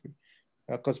moralize slavery.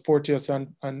 Because Porteus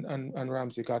and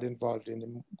Ramsay got involved in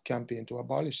the campaign to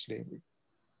abolish slavery,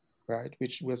 right?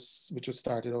 Which was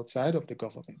started outside of the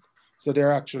government. So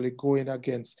they're actually going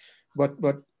against, but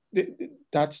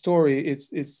that story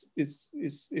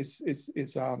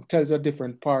tells a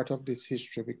different part of this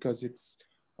history, because it's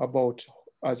about,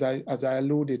 as I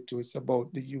alluded to, it's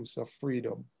about the use of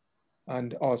freedom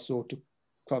and also to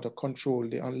try to control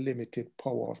the unlimited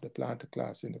power of the planter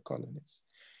class in the colonies.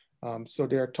 So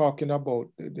they're talking about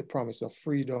the promise of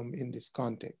freedom in this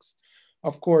context.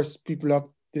 Of course, people have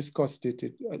discussed it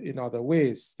in other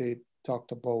ways. They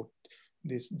talked about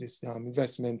this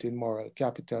investment in moral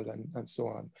capital and so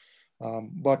on.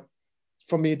 But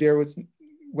for me, there was,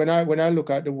 when I look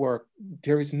at the work,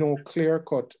 there is no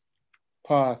clear-cut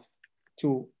path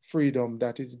to freedom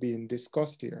that is being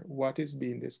discussed here. What is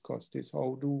being discussed is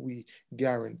how do we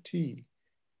guarantee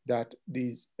that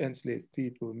these enslaved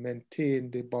people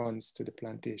maintain the bonds to the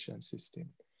plantation system.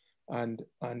 And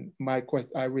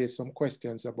I raised some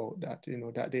questions about that,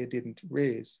 that they didn't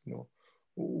raise.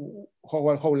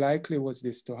 How likely was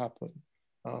this to happen?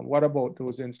 What about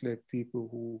those enslaved people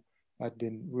who had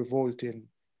been revolting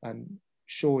and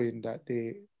showing that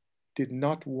they did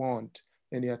not want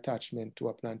any attachment to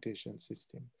a plantation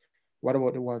system? What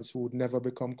about the ones who would never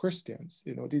become Christians?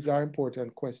 You know, these are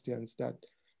important questions that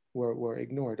were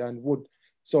ignored and would,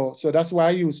 so that's why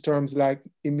I use terms like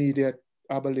immediate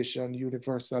abolition,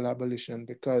 universal abolition,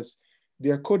 because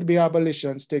there could be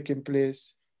abolitions taking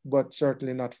place, but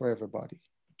certainly not for everybody.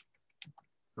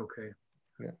 Okay.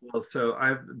 Yeah. Well, so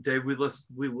Dave,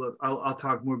 I'll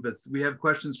talk more, but we have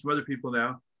questions from other people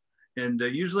now. And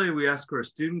usually we ask for a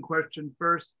student question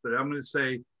first, but I'm going to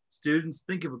say, students,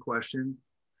 think of a question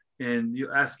and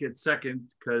you ask it second,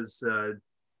 because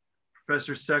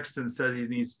Professor Sexton says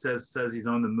he's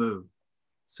on the move.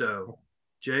 So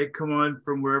Jay, come on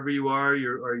from wherever you are.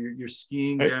 You're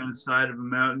skiing down the side of a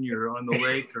mountain. You're on the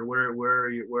lake, or where are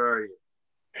you? Where are you?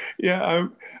 Yeah,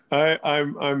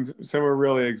 I'm somewhere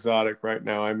really exotic right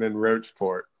now. I'm in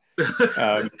Rocheport,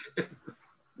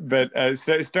 but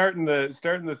starting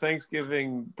the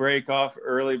Thanksgiving break off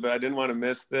early. But I didn't want to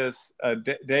miss this.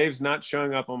 Dave's not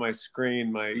showing up on my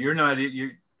screen. You're not.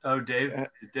 Oh, Dave,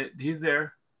 he's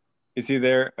there. Is he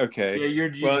there? Okay. Yeah, you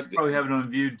just probably have it on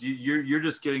view. You're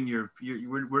just getting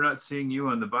we're not seeing you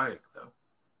on the bike though.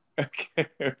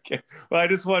 Okay. Well, I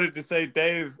just wanted to say,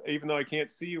 Dave, even though I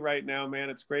can't see you right now, man,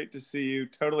 it's great to see you.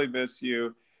 Totally miss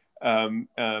you.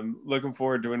 Looking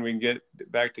forward to when we can get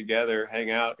back together, hang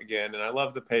out again. And I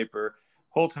love the paper.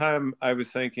 Whole time I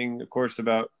was thinking, of course,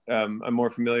 about, I'm more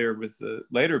familiar with the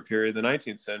later period, the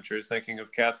 19th century, I was thinking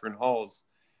of Catherine Hall's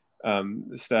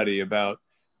study about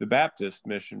the Baptist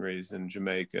missionaries in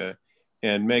Jamaica,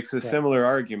 and makes a similar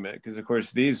argument, because of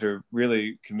course these are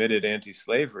really committed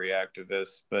anti-slavery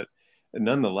activists, but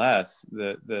nonetheless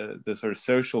the sort of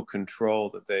social control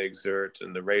that they exert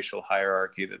and the racial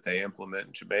hierarchy that they implement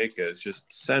in Jamaica is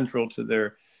just central to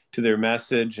their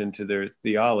message and to their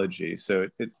theology. So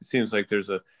it seems like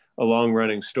there's a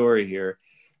long-running story here.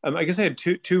 I guess I had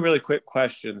two really quick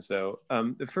questions though.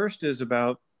 The first is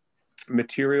about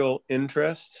material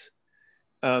interests.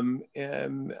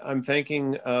 And I'm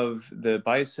thinking of the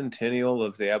bicentennial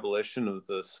of the abolition of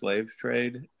the slave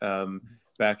trade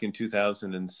back in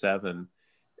 2007.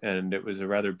 And it was a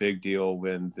rather big deal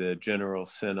when the General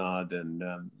Synod and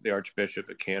the Archbishop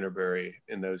of Canterbury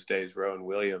in those days, Rowan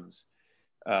Williams,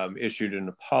 issued an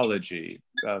apology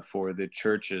for the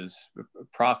church's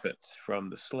profits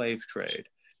from the slave trade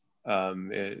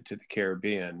to the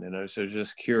Caribbean. And I was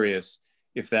just curious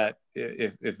if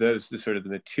those the sort of the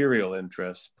material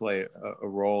interests play a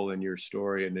role in your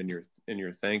story and in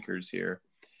your thinkers here.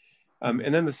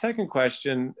 And then the second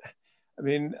question, I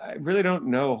mean, I really don't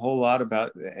know a whole lot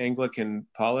about Anglican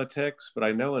politics, but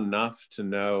I know enough to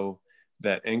know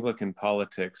that Anglican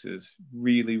politics is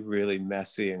really, really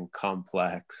messy and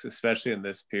complex, especially in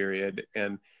this period.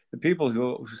 And the people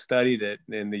who studied it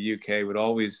in the UK would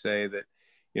always say that,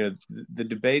 you know, the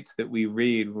debates that we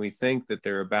read, when we think that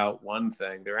they're about one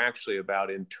thing, they're actually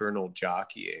about internal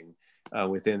jockeying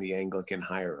within the Anglican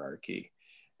hierarchy.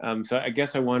 So I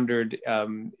guess I wondered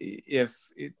if,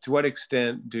 to what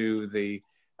extent does the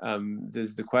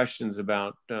questions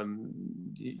about,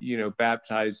 you know,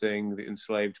 baptizing the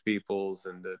enslaved peoples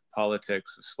and the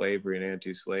politics of slavery and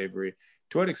anti-slavery,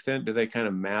 to what extent do they kind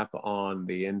of map on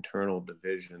the internal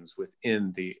divisions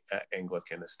within the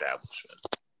Anglican establishment?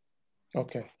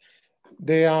 Okay.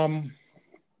 The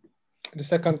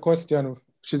second question,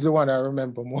 which is the one I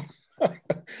remember more.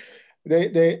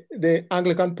 The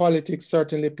Anglican politics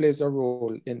certainly plays a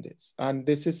role in this. And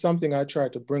this is something I try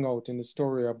to bring out in the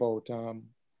story about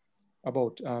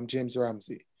James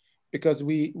Ramsey, because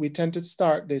we tend to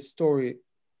start this story,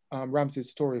 Ramsey's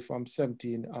story, from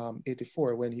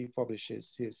 1784 when he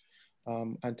publishes his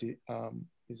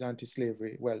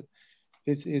anti-slavery, well,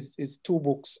 his two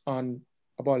books on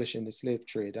abolishing the slave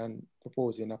trade and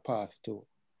proposing a path to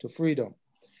freedom.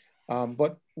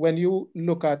 But when you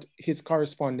look at his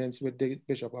correspondence with the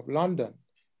Bishop of London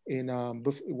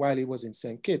while he was in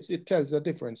St. Kitts, it tells a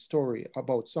different story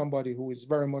about somebody who is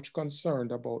very much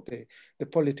concerned about the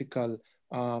political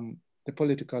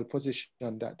position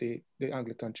that the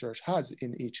Anglican Church has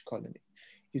in each colony.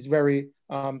 He's very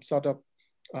sort of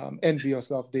envious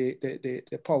of the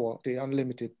power, the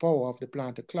unlimited power of the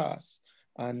planter class.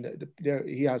 And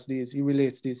he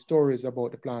relates these stories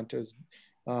about the planters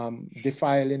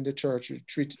defiling the church,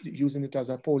 using it as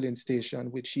a polling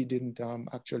station, which he didn't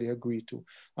actually agree to.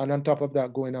 And on top of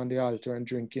that, going on the altar and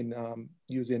drinking,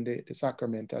 using the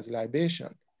sacrament as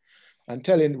libation. And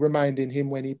reminding him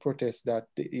when he protests that,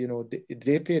 you know,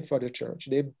 they paid for the church,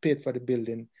 they paid for the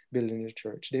building the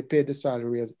church, they paid the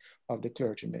salaries of the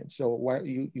clergymen. So why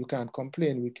you can't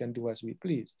complain, we can do as we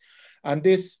please. And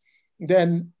this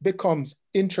then becomes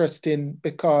interesting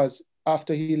because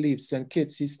after he leaves St.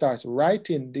 Kitts, he starts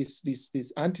writing this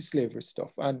anti-slavery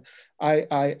stuff. And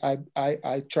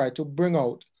I try to bring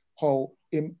out how,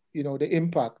 the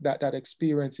impact that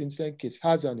experience in St. Kitts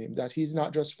has on him, that he's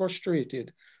not just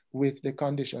frustrated with the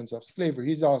conditions of slavery,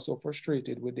 he's also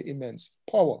frustrated with the immense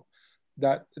power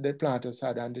that the planters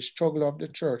had and the struggle of the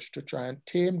church to try and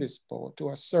tame this power, to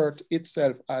assert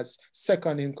itself as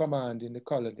second in command in the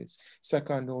colonies,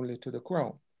 second only to the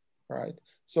crown, right?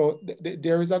 So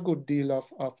there is a good deal of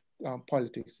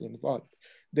politics involved.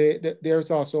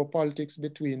 There's also politics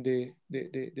between the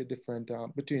different,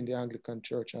 between the Anglican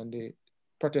Church and the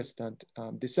Protestant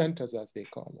dissenters, as they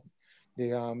call them,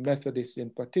 the Methodists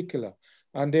in particular.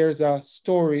 And there's a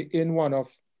story in one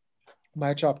of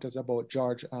my chapters about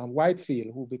George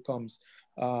Whitefield, who becomes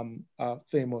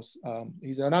famous.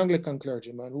 He's an Anglican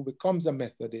clergyman who becomes a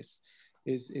Methodist,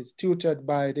 is tutored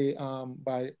by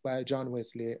by John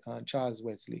Wesley and Charles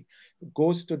Wesley,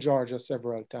 goes to Georgia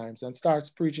several times and starts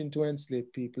preaching to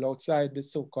enslaved people outside the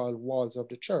so-called walls of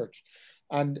the church.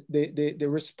 And the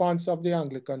response of the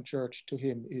Anglican Church to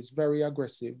him is very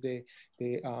aggressive. They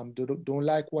don't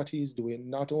like what he's doing,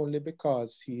 not only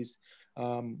because he's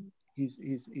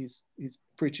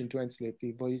preaching to enslaved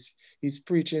people, but he's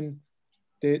preaching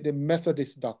the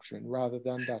Methodist doctrine rather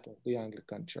than that of the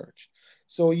Anglican Church.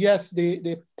 So yes,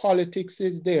 the politics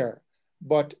is there,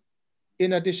 but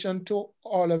in addition to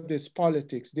all of this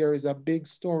politics, there is a big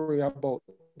story about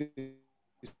this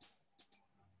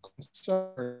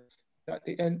concern that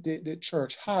the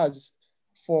church has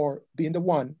for being the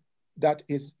one that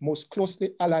is most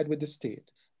closely allied with the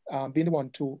state, being the one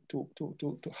to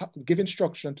give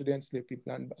instruction to the enslaved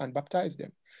people and baptize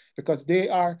them, because they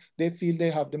feel they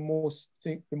have the most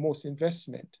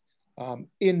investment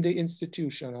in the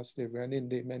institution of slavery and in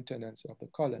the maintenance of the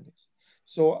colonies.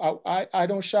 So I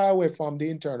don't shy away from the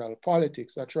internal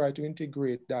politics. I try to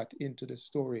integrate that into the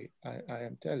story I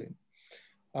am telling.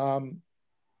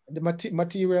 The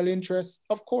material interests,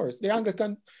 of course, the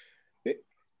Anglican.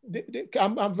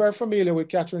 I'm very familiar with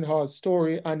Catherine Hall's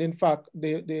story, and in fact,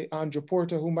 the Andrew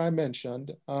Porter, whom I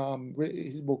mentioned,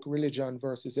 his book Religion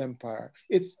versus Empire,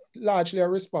 it's largely a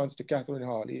response to Catherine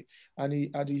Hall, and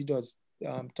he does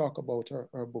talk about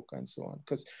her book and so on,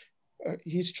 because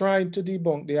he's trying to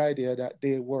debunk the idea that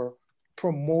they were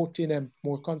promoting and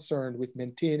more concerned with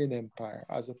maintaining empire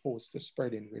as opposed to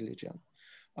spreading religion.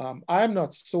 I am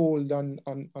not sold on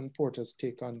Porter's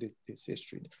take on this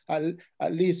history,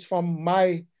 at least from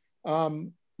my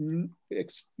look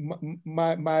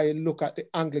at the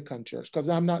Anglican Church, because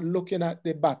I'm not looking at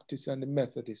the Baptists and the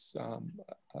Methodists.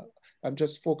 I'm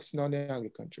just focusing on the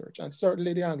Anglican Church. And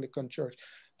certainly the Anglican Church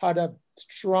had a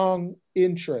strong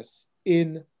interest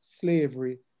in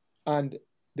slavery and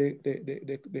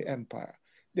the empire.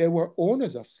 They were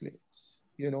owners of slaves.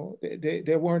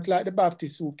 They weren't like the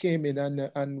Baptists who came in and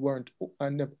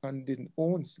didn't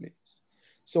own slaves.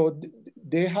 So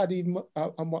they had even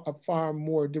a far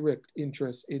more direct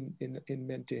interest in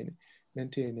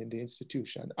maintaining the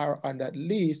institution, and at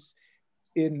least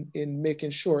in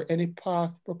making sure any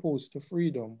path proposed to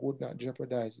freedom would not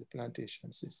jeopardize the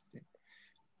plantation system.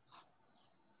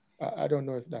 I don't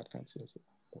know if that answers it.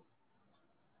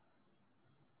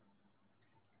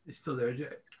 You still there, Jay?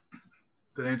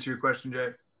 Did I answer your question,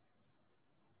 Jay?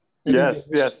 Yes,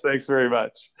 thanks very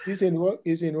much. He's in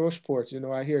Rocheport,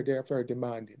 I hear they're very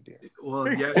demanding there.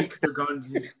 Well, yeah, he could have gone,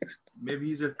 maybe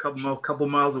he's a couple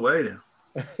miles away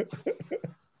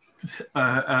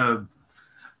now.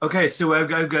 Okay, so I've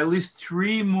got at least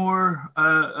 3 more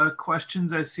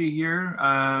questions I see here.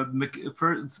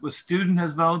 First, a student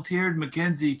has volunteered.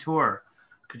 Mackenzie Tor,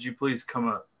 could you please come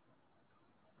up?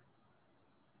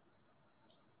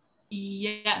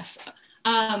 Yes.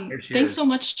 Thanks so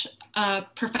much,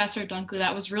 Professor Dunkley.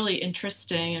 That was really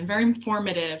interesting and very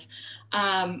informative.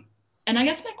 And I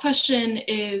guess my question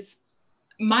is,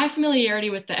 my familiarity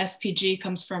with the SPG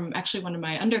comes from actually one of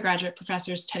my undergraduate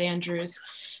professors, Ted Andrews,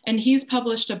 and he's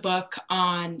published a book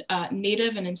on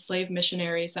Native and enslaved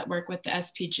missionaries that work with the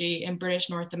SPG in British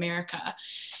North America.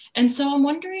 And so I'm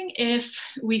wondering if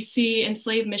we see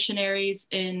enslaved missionaries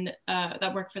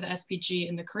that work for the SPG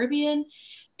in the Caribbean,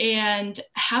 and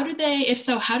how do they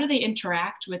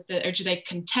interact with or do they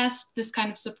contest this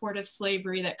kind of support of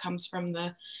slavery that comes from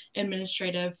the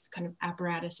administrative kind of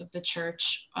apparatus of the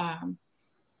church?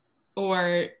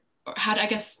 Or how do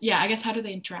how do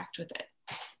they interact with it?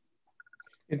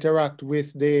 Interact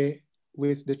with the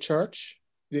church?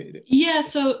 Yeah,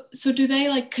 so do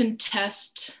they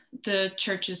contest the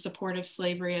church's support of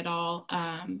slavery at all?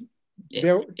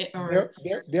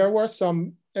 There were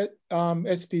some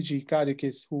SPG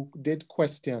catechists who did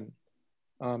question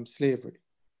slavery,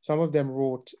 some of them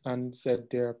wrote and said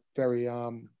they're very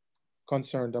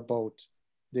concerned about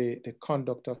the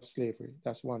conduct of slavery.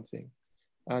 That's one thing.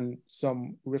 And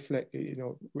some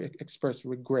express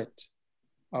regret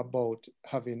about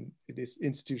having this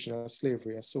institutional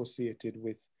slavery associated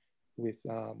with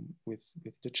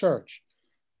the church.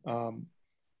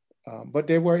 But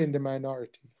they were in the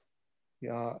minority,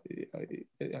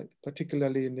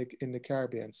 particularly in the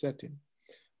Caribbean setting.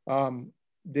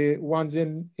 The ones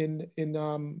in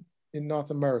North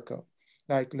America,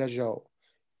 like Lejeune,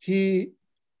 he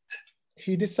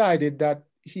decided that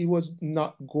he was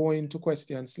not going to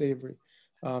question slavery.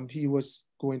 He was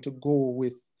going to go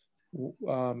with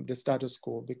the status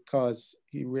quo because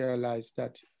he realized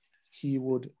that he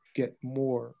would get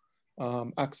more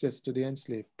access to the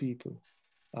enslaved people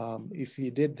if he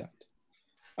did that.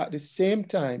 At the same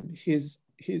time, his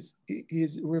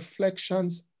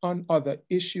reflections on other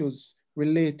issues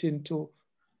relating to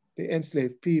the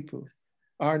enslaved people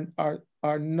are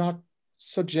not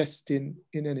suggesting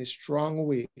in any strong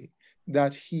way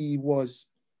that he was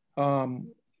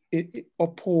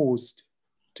opposed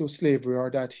to slavery, or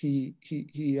that he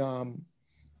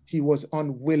was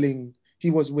unwilling. He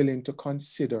was willing to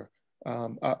consider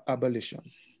abolition.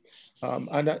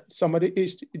 And some of the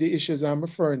issues I'm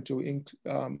referring to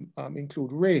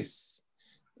include race,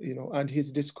 and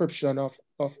his description of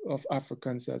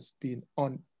Africans as being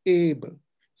unable,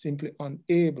 simply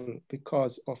unable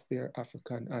because of their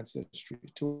African ancestry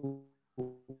to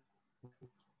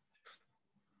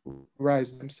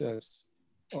rise themselves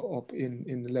up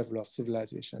in the level of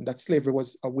civilization, that slavery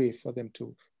was a way for them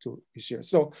to share.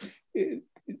 So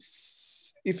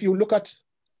if you look at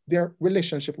their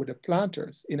relationship with the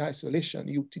planters in isolation,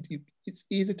 it's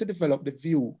easy to develop the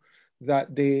view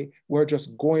that they were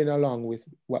just going along with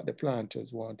what the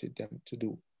planters wanted them to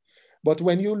do. But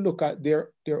when you look at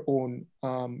their own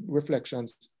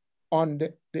reflections on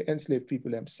the enslaved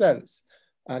people themselves,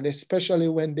 and especially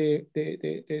when they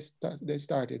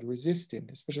started resisting,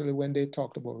 especially when they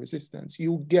talked about resistance,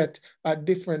 you get a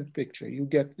different picture. You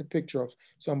get the picture of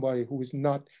somebody who is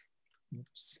not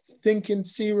thinking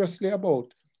seriously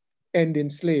about ending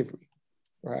slavery,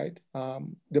 right?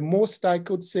 The most I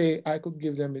could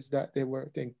give them is that they were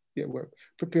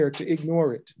prepared to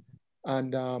ignore it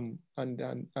and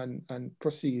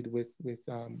proceed with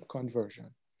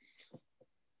conversion.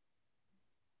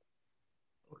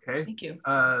 Okay. Thank you.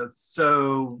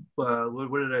 So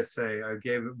what did I say? I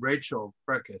gave Rachel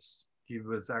Prekis. He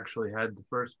actually had the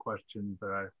first question,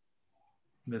 but I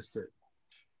missed it.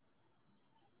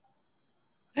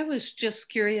 I was just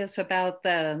curious about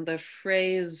the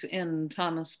phrase in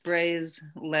Thomas Bray's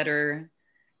letter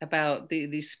about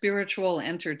the spiritual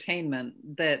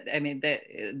entertainment, that, I mean, that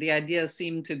the idea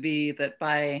seemed to be that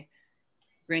by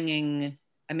bringing,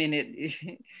 I mean, it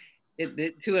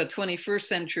to a 21st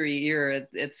century ear,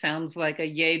 it sounds like a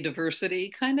yay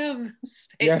diversity kind of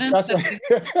statement. Yes,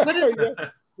 that's right.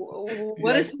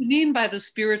 What does he mean by the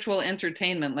spiritual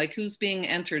entertainment? Like, who's being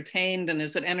entertained, and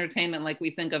is it entertainment like we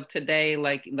think of today,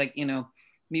 like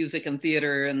music and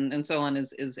theater and so on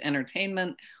is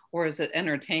entertainment, or is it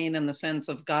entertain in the sense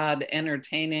of God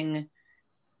entertaining,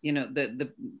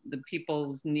 the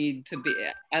people's need to be?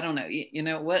 I don't know.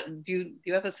 What do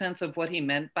you have a sense of what he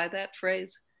meant by that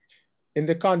phrase? In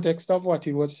the context of what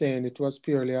he was saying, it was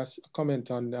purely a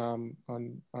comment on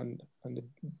the,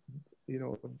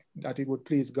 that it would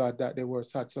please God that they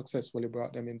had successfully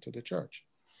brought them into the church.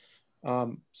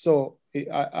 So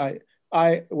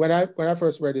when I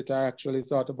first read it, I actually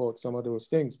thought about some of those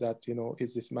things that,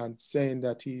 is this man saying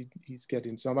that he's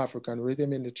getting some African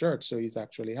rhythm in the church, so he's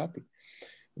actually happy.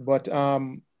 But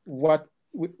the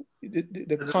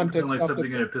context sound like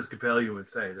something an Episcopalian would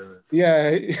say, does it?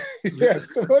 Yeah,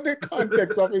 yes. So the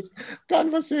context of his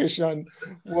conversation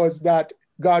was that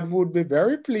God would be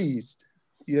very pleased,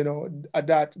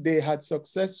 that they had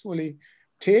successfully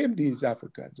tamed these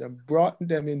Africans and brought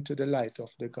them into the light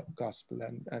of the gospel,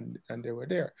 and they were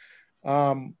there.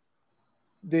 And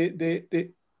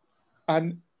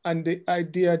the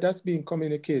idea that's being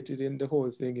communicated in the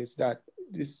whole thing is that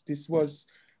this was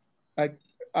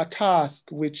a task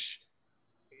which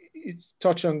it's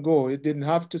touch and go. It didn't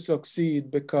have to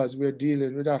succeed because we're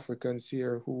dealing with Africans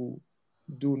here who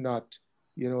do not,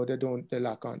 they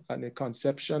lack on any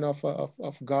conception of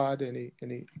God, any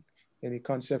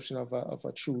conception of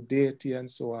a true deity, and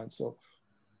so on. So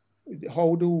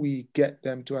how do we get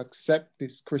them to accept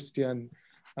this Christian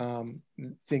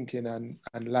thinking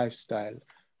and lifestyle?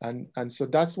 And so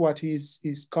that's what he's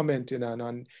commenting on,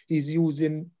 and he's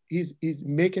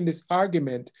making this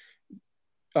argument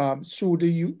through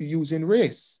the using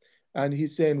race And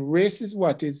he's saying race is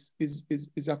what is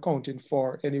accounting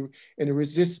for any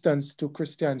resistance to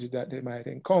Christianity that they might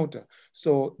encounter.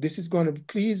 So this is going to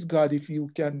please God if you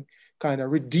can kind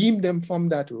of redeem them from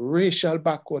that racial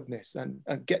backwardness and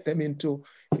get them into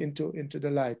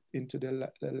the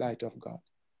light of God.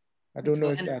 I don't know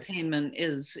if entertainment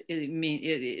is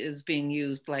being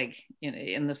used like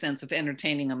in the sense of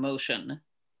entertaining emotion.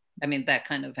 I mean, that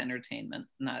kind of entertainment,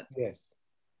 not yes.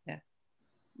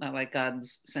 Not like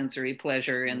God's sensory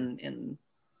pleasure in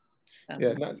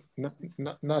yeah,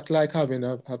 not like having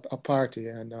a party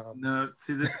and no.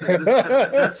 See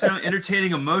that's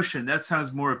entertaining emotion. That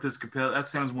sounds more Episcopal. That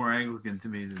sounds more Anglican to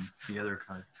me than the other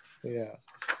kind. Yeah.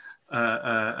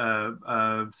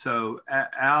 So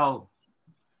Al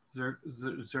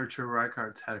Zurcher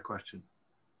Reichart had a question.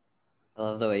 I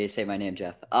love the way you say my name,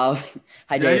 Jeff. Hi,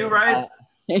 Dave. Are you right?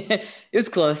 It was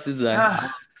close, is there?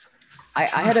 I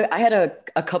had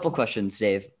a couple questions,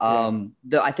 Dave.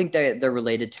 I think they're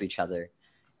related to each other.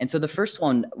 And so the first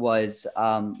one was,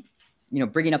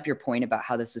 bringing up your point about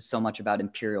how this is so much about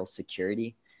imperial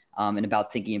security and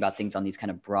about thinking about things on these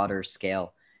kind of broader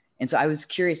scale. And so I was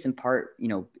curious in part,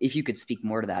 if you could speak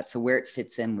more to that. So where it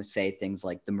fits in with, say, things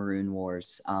like the Maroon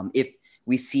Wars, if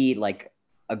we see like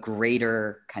a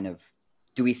greater kind of,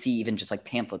 do we see even just like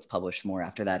pamphlets published more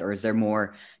after that? Or is there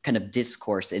more kind of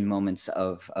discourse in moments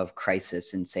of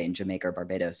crisis in, say, in Jamaica or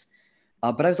Barbados?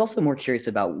 But I was also more curious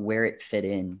about where it fit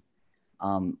in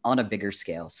on a bigger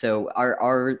scale. So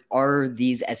are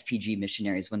these SPG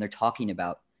missionaries, when they're talking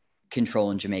about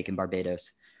control in Jamaica and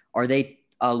Barbados, are they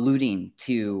alluding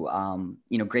to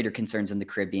greater concerns in the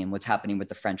Caribbean, what's happening with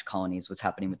the French colonies, what's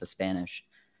happening with the Spanish?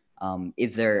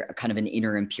 Is there a kind of an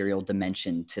inter-imperial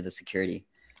dimension to the security?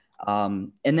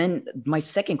 And then my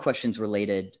second question is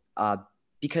related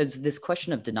because this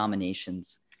question of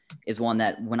denominations is one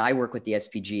that when I work with the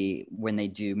SPG, when they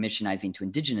do missionizing to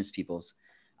indigenous peoples,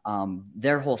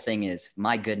 their whole thing is,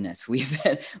 my goodness, we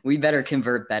better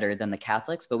convert better than the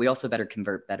Catholics, but we also better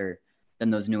convert better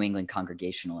than those New England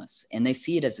Congregationalists. And they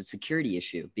see it as a security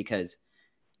issue because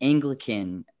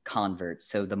Anglican converts,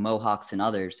 so the Mohawks and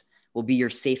others, will be your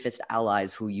safest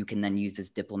allies who you can then use as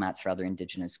diplomats for other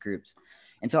indigenous groups.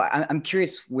 And so I'm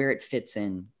curious where it fits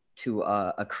in to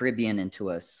a Caribbean and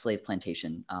to a slave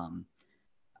plantation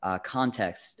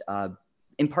context,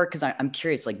 in part because I'm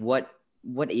curious, like what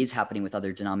is happening with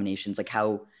other denominations? Like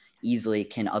how easily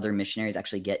can other missionaries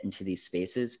actually get into these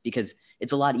spaces? Because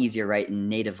it's a lot easier, right, in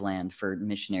native land for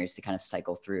missionaries to kind of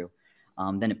cycle through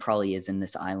than it probably is in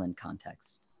this island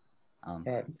context.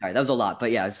 Right. Sorry, that was a lot,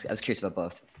 but yeah, I was curious about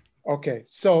both. Okay,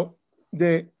 so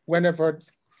the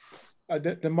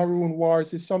Maroon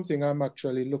Wars is something I'm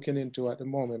actually looking into at the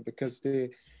moment because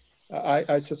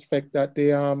I suspect that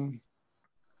the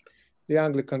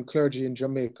Anglican clergy in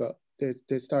Jamaica,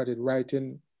 they started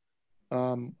writing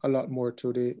a lot more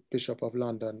to the Bishop of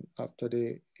London after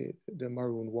the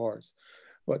Maroon Wars.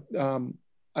 But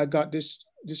I got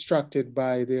distracted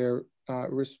by their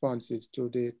responses to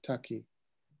the Taki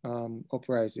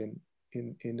uprising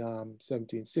in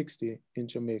 1760 in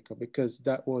Jamaica, because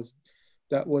that was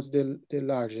the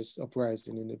largest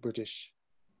uprising in the British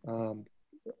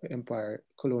empire,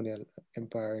 colonial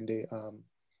empire in the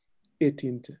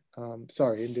 18th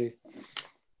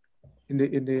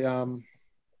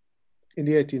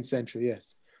century,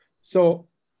 yes. So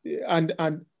and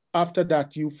after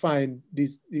that you find the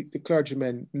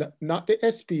clergymen, not the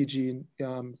SPG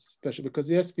especially, because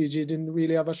the SPG didn't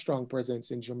really have a strong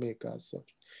presence in Jamaica as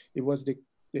such. It was the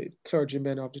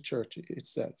clergymen of the church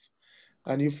itself.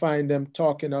 And you find them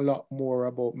talking a lot more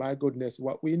about, my goodness,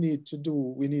 what we need to do,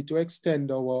 we need to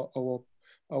extend our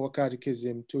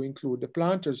catechism to include the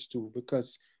planters too,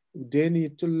 because they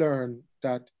need to learn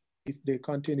that if they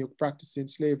continue practicing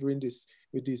slavery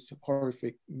with these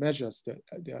horrific measures,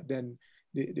 then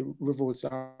the revolts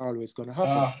are always going to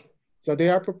happen. So they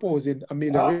are proposing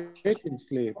ameliorating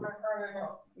slavery.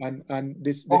 And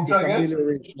this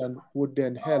amelioration would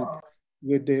then help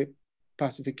with the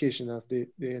pacification of the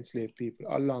enslaved people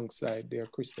alongside their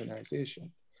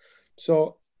Christianization.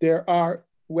 So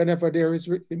whenever there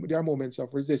are moments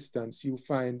of resistance, you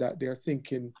find that they're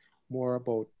thinking more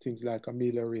about things like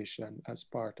amelioration as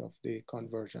part of the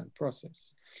conversion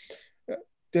process.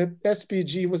 The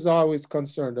SPG was always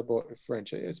concerned about the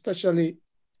French, especially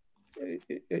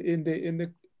and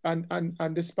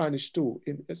the Spanish too,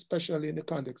 especially in the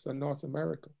context of North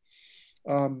America.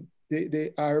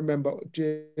 I remember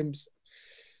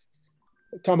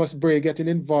Thomas Bray getting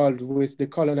involved with the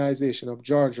colonization of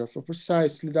Georgia for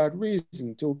precisely that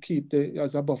reason, to keep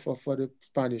as a buffer for the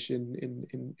Spanish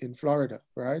in Florida,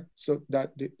 right? So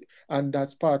and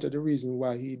that's part of the reason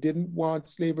why he didn't want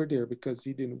slavery there, because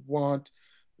he didn't want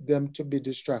them to be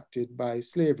distracted by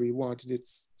slavery. He wanted it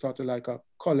sort of like a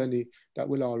colony that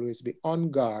will always be on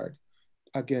guard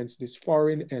against this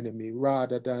foreign enemy,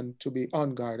 rather than to be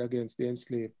on guard against the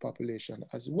enslaved population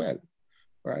as well.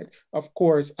 Right. Of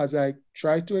course, as I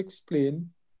try to explain,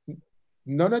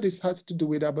 none of this has to do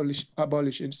with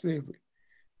abolishing slavery.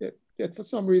 Yet for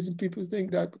some reason, people think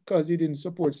that because he didn't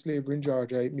support slavery in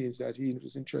Georgia, it means that he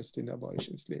was interested in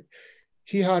abolishing slavery.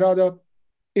 He had other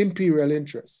imperial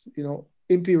interests,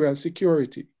 imperial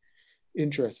security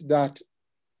interests that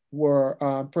were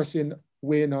pressing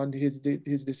weighing on his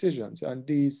decisions, and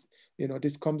these,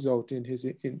 this comes out in his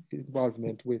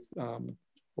involvement with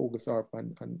Oglethorpe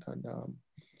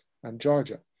and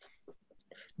Georgia.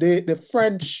 The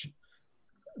French,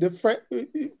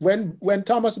 when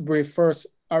Thomas Bray first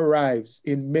arrives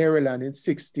in Maryland in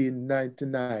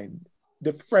 1699,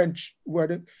 the French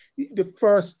were the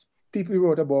first people he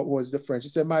wrote about was the French. He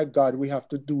said, my God, we have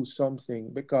to do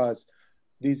something, because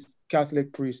these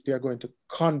Catholic priests, they're going to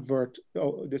convert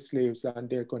the slaves and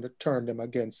they're going to turn them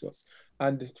against us.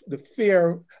 And the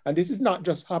fear, and this is not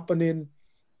just happening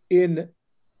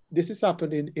this is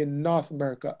happening in North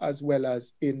America as well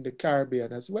as in the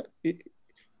Caribbean as well,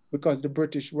 because the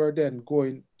British were then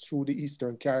going through the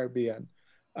Eastern Caribbean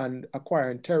and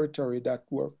acquiring territory that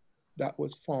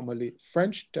was formerly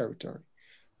French territory.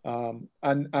 And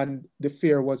the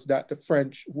fear was that the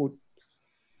French would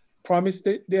promise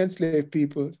the enslaved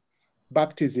people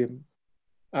baptism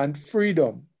and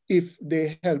freedom if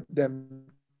they helped them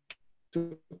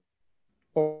to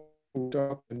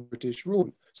overturn British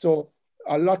rule. So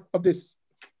a lot of this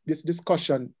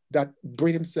discussion that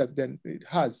Bray himself then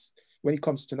has when it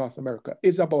comes to North America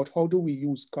is about how do we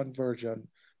use conversion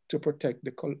to protect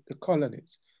the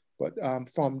colonies, but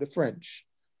from the French.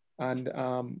 And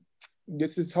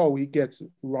this is how he gets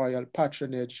royal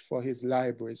patronage for his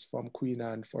libraries from Queen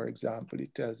Anne, for example. He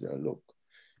tells her, look,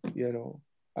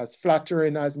 as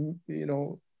flattering as,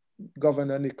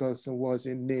 Governor Nicholson was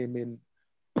in naming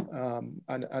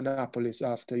Annapolis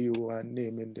after you and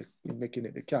making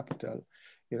it the capital,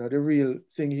 the real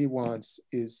thing he wants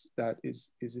is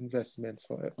investment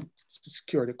to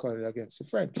secure the colony against the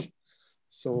French.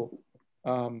 So,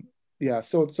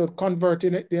 so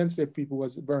converting the enslaved people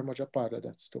was very much a part of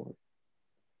that story.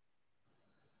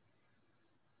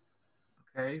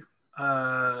 Okay,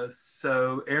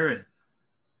 so Erin.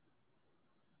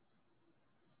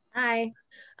 Hi.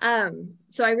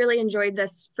 So I really enjoyed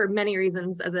this for many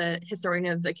reasons as a historian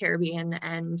of the Caribbean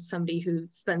and somebody who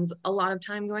spends a lot of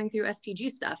time going through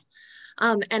SPG stuff.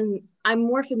 And I'm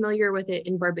more familiar with it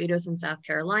in Barbados and South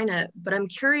Carolina, but I'm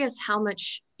curious how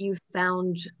much you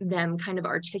found them kind of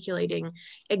articulating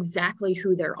exactly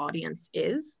who their audience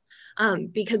is.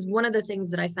 Because one of the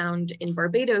things that I found in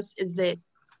Barbados is that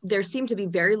there seemed to be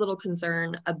very little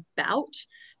concern about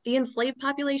the enslaved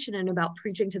population and about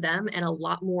preaching to them, and a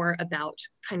lot more about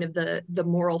kind of the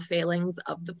moral failings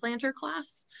of the planter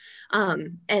class.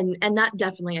 And that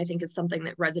definitely, I think, is something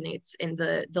that resonates in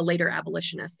the later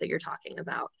abolitionists that you're talking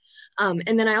about.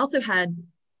 And then I also had,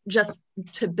 just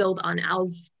to build on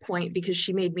Al's point, because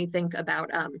she made me think about,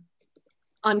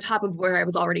 on top of where I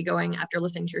was already going after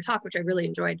listening to your talk, which I really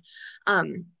enjoyed,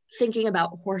 thinking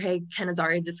about Jorge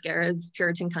Canizares Isquera's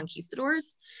Puritan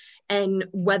conquistadors, and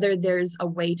whether there's a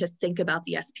way to think about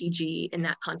the SPG in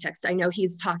that context. I know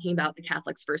he's talking about the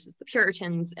Catholics versus the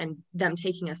Puritans and them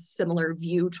taking a similar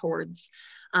view towards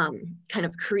kind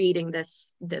of creating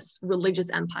this religious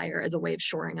empire as a way of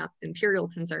shoring up imperial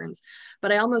concerns.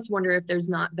 But I almost wonder if there's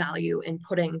not value in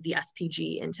putting the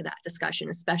SPG into that discussion,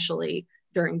 especially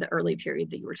during the early period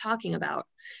that you were talking about.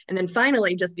 And then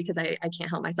finally, just because I can't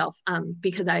help myself,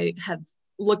 because I have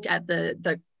looked at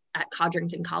at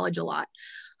Codrington College a lot,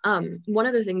 one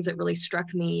of the things that really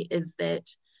struck me is that,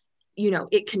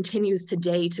 it continues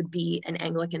today to be an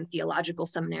Anglican theological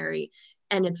seminary,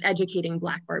 and it's educating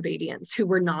Black Barbadians who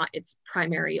were not its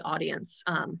primary audience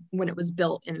when it was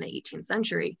built in the 18th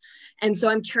century. And so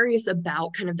I'm curious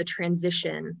about kind of the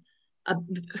transition of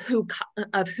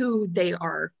who they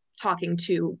are talking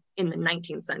to in the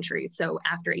 19th century, so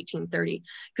after 1830,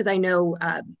 because I know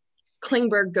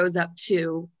Klingberg goes up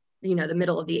to the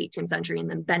middle of the 18th century, and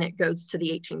then Bennett goes to the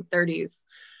 1830s.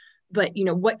 But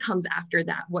what comes after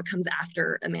that? What comes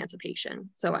after emancipation?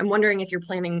 So I'm wondering if you're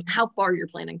planning, how far you're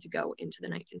planning to go into the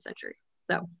 19th century.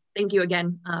 So thank you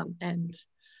again, and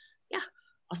yeah,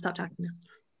 I'll stop talking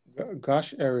now.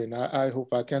 Gosh, Erin, I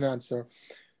hope I can answer.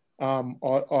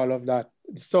 all of that.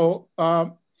 So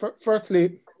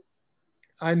firstly,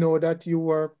 I know that you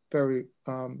were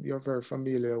you're very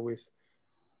familiar with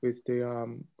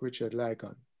the Richard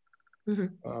Ligon,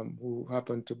 who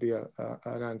happened to be an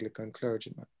Anglican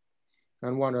clergyman,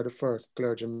 and one of the first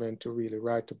clergymen to really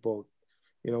write about,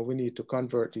 we need to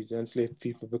convert these enslaved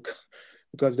people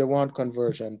because they want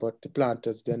conversion, but the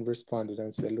planters then responded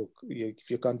and said, look, if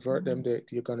you convert them,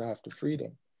 you're going to have to free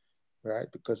them, right?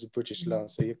 Because the British law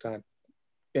say you can't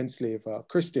enslave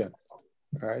Christians,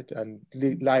 right? And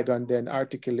Ligon then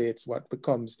articulates what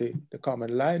becomes the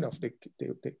common line of the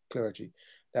clergy,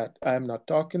 that I'm not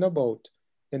talking about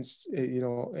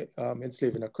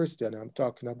enslaving a Christian. I'm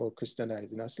talking about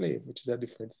Christianizing a slave, which is a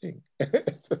different thing.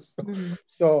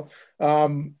 So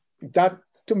that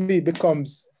to me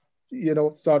becomes,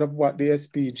 sort of what the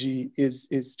SPG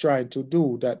is trying to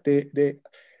do. That they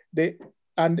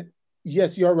and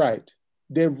yes, you're right.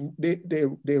 They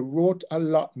wrote a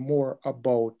lot more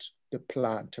about the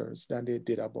planters than they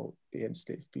did about the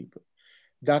enslaved people.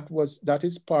 That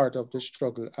is part of the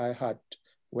struggle I had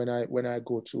when I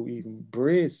go through even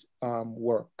Bray's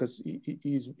work, because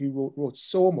he wrote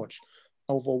so much,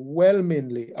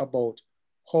 overwhelmingly, about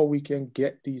how we can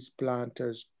get these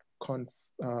planters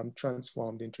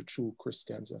transformed into true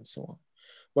Christians and so on.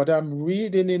 But I'm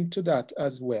reading into that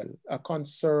as well, a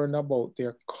concern about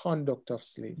their conduct of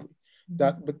slavery,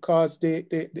 that because they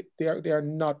are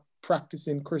not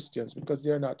practicing Christians, because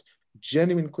they're not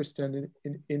genuine Christian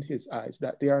in his eyes,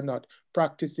 that they are not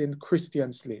practicing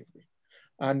Christian slavery.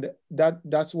 And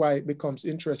that's why it becomes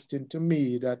interesting to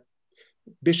me that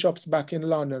bishops back in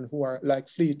London who are like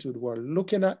Fleetwood, who are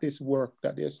looking at this work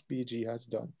that the SPG has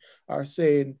done, are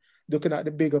saying, looking at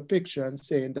the bigger picture and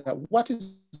saying that what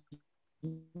is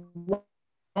wrong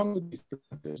with these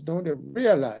planters? Don't they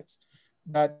realize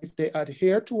that if they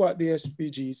adhere to what the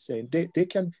SPG is saying, they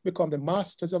can become the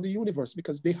masters of the universe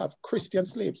because they have Christian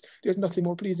slaves. There's nothing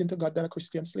more pleasing to God than a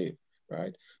Christian slave,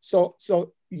 right? So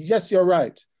yes, you're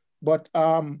right. But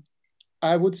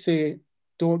I would say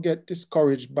don't get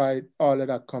discouraged by all of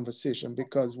that conversation,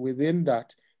 because within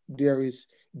that, there is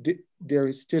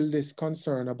still this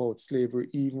concern about slavery,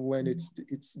 even when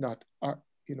it's not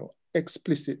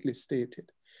explicitly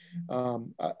stated.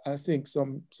 I think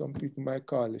some people might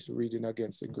call this reading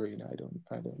against the grain. I don't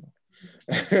know.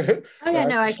 Oh yeah,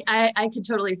 no, I could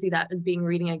totally see that as being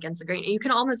reading against the grain. You can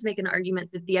almost make an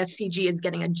argument that the SPG is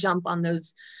getting a jump on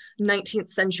those 19th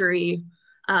century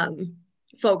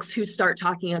folks who start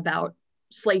talking about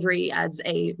slavery as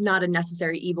not a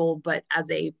necessary evil, but as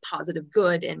a positive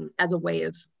good and as a way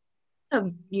of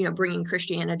bringing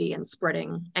Christianity and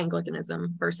spreading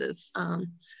Anglicanism versus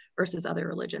other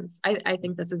religions. I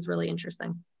think this is really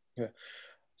interesting. Yeah.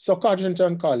 So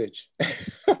Codrington College.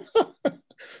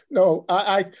 No,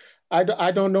 I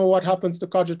don't know what happens to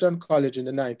Codrington College in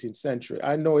the 19th century.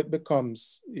 I know it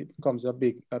becomes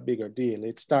a bigger deal.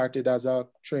 It started as a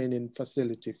training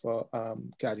facility for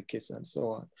catechists and so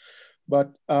on.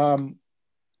 But,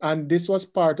 and this was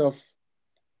part of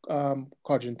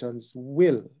Codrington's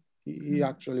will. He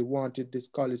actually wanted this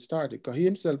college started because he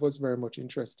himself was very much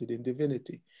interested in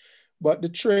divinity. But the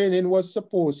training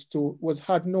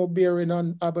had no bearing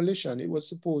on abolition. It was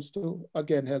supposed to,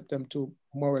 again, help them to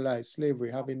moralize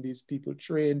slavery, having these people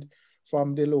trained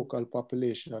from the local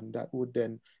population that would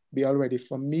then be already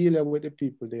familiar with the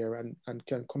people there and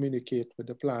can communicate with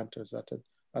the planters at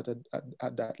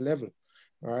that level,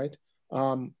 right?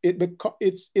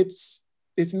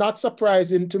 It's not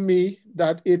surprising to me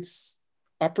that it's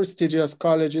a prestigious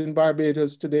college in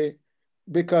Barbados today,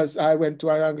 because I went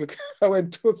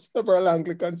to several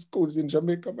Anglican schools in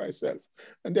Jamaica myself,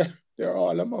 and they're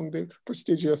all among the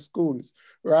prestigious schools,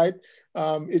 right?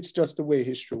 It's just the way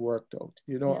history worked out,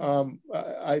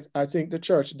 I think the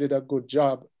church did a good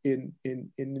job in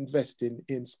investing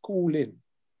in schooling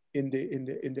in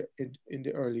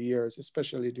the early years,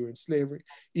 especially during slavery,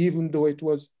 even though it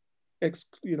was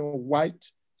white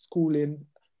schooling,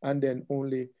 and then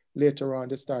only later on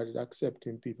they started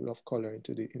accepting people of color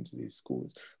into these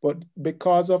schools. But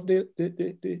because of the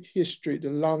history, the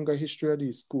longer history of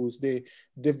these schools, they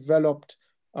developed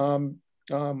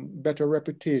better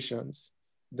reputations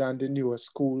than the newer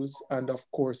schools. And of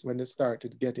course, when they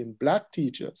started getting Black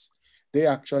teachers, they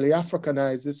actually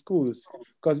Africanized the schools,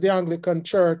 because the Anglican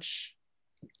Church,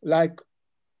 like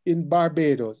in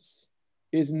Barbados,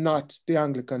 is not the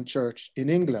Anglican Church in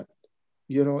England.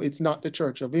 It's not the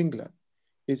Church of England.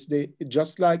 It's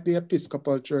just like the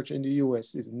Episcopal Church in the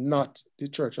US is not the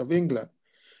Church of England.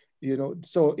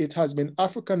 So it has been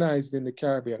Africanized in the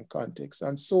Caribbean context,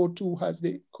 and so too has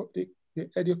the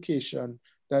education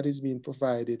that is being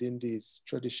provided in these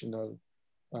traditional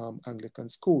Anglican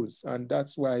schools. And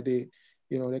that's why they,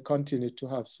 they continue to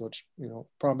have such,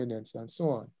 prominence and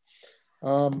so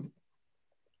on.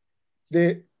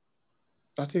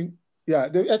 I think, yeah,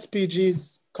 the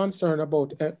SPG's concern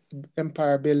about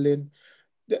empire building,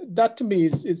 that to me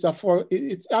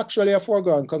it's actually a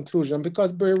foregone conclusion,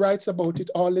 because Bray writes about it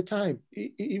all the time.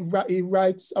 He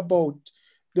writes about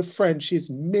the French. His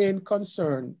main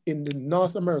concern in the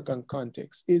North American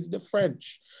context is the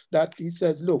French. That he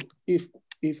says, look, if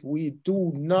we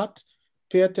do not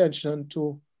pay attention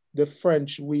to the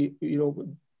French, we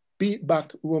beat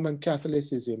back Roman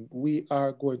Catholicism, we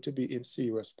are going to be in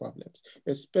serious problems,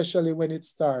 especially when it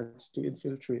starts to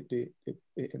infiltrate the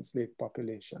enslaved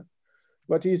population.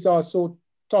 But he's also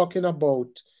talking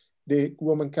about the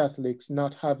Roman Catholics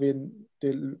not having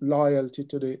the loyalty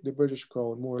to the British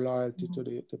crown, more loyalty to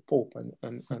the Pope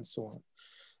and so on.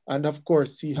 And of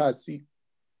course, he has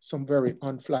some very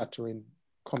unflattering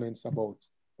comments about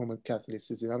Roman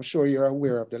Catholicism. I'm sure you're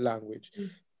aware of the language,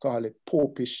 call it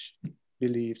popish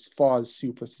beliefs, false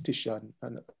superstition,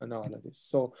 and all of this.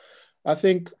 So I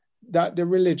think that the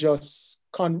religious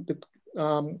the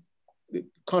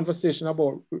conversation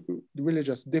about the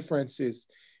religious differences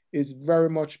is very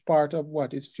much part of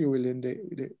what is fueling the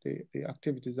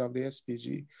activities of the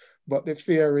SPG. But the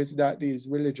fear is that these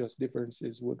religious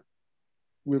differences would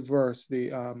reverse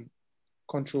the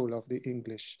control of the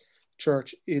English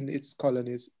church in its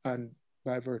colonies, and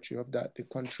by virtue of that, the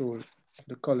control of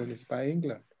the colonies by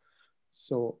England.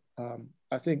 So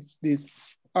I think these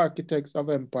architects of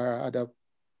empire had a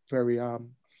very,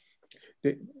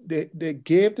 they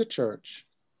gave the church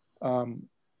a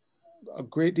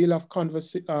great deal of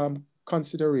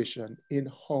consideration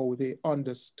in how they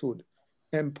understood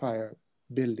empire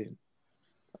building,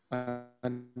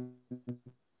 and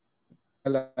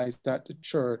realized that the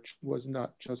church was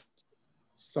not just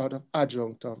sort of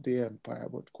adjunct of the empire,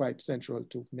 but quite central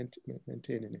to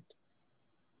maintaining it.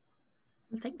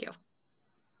 Thank you.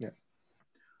 Yeah.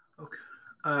 Okay.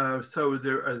 So is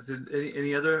there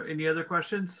any other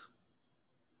questions?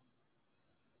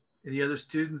 Any other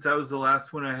students? That was the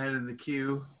last one I had in the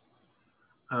queue.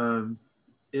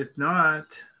 If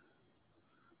not,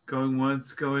 going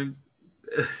once, going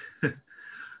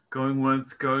going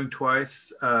once, going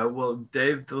twice. Well,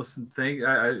 Dave, listen,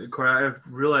 I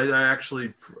realized I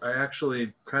actually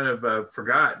kind of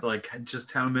forgot like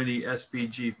just how many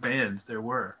SPG fans there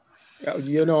were.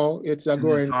 It's a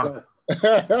growing club.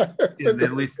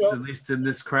 At least in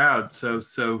this crowd. So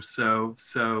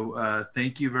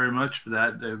thank you very much for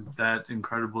that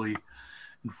incredibly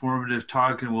informative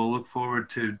talk, and we'll look forward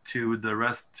to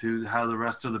how the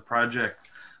rest of the project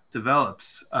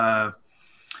develops.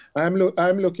 I'm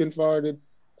looking forward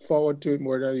to it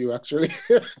more than you, actually.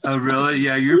 Oh, really?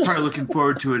 Yeah, you're probably looking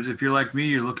forward to it. If you're like me,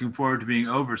 you're looking forward to being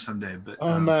over someday. But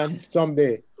man,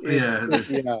 someday. Yeah.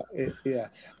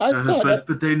 I thought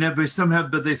but they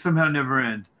somehow never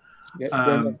end.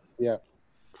 Yeah.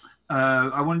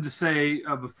 I wanted to say,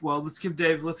 well, let's open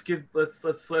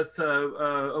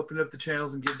up the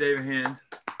channels and give Dave a hand.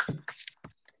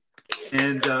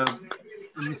 And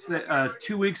let me say,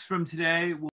 2 weeks from today,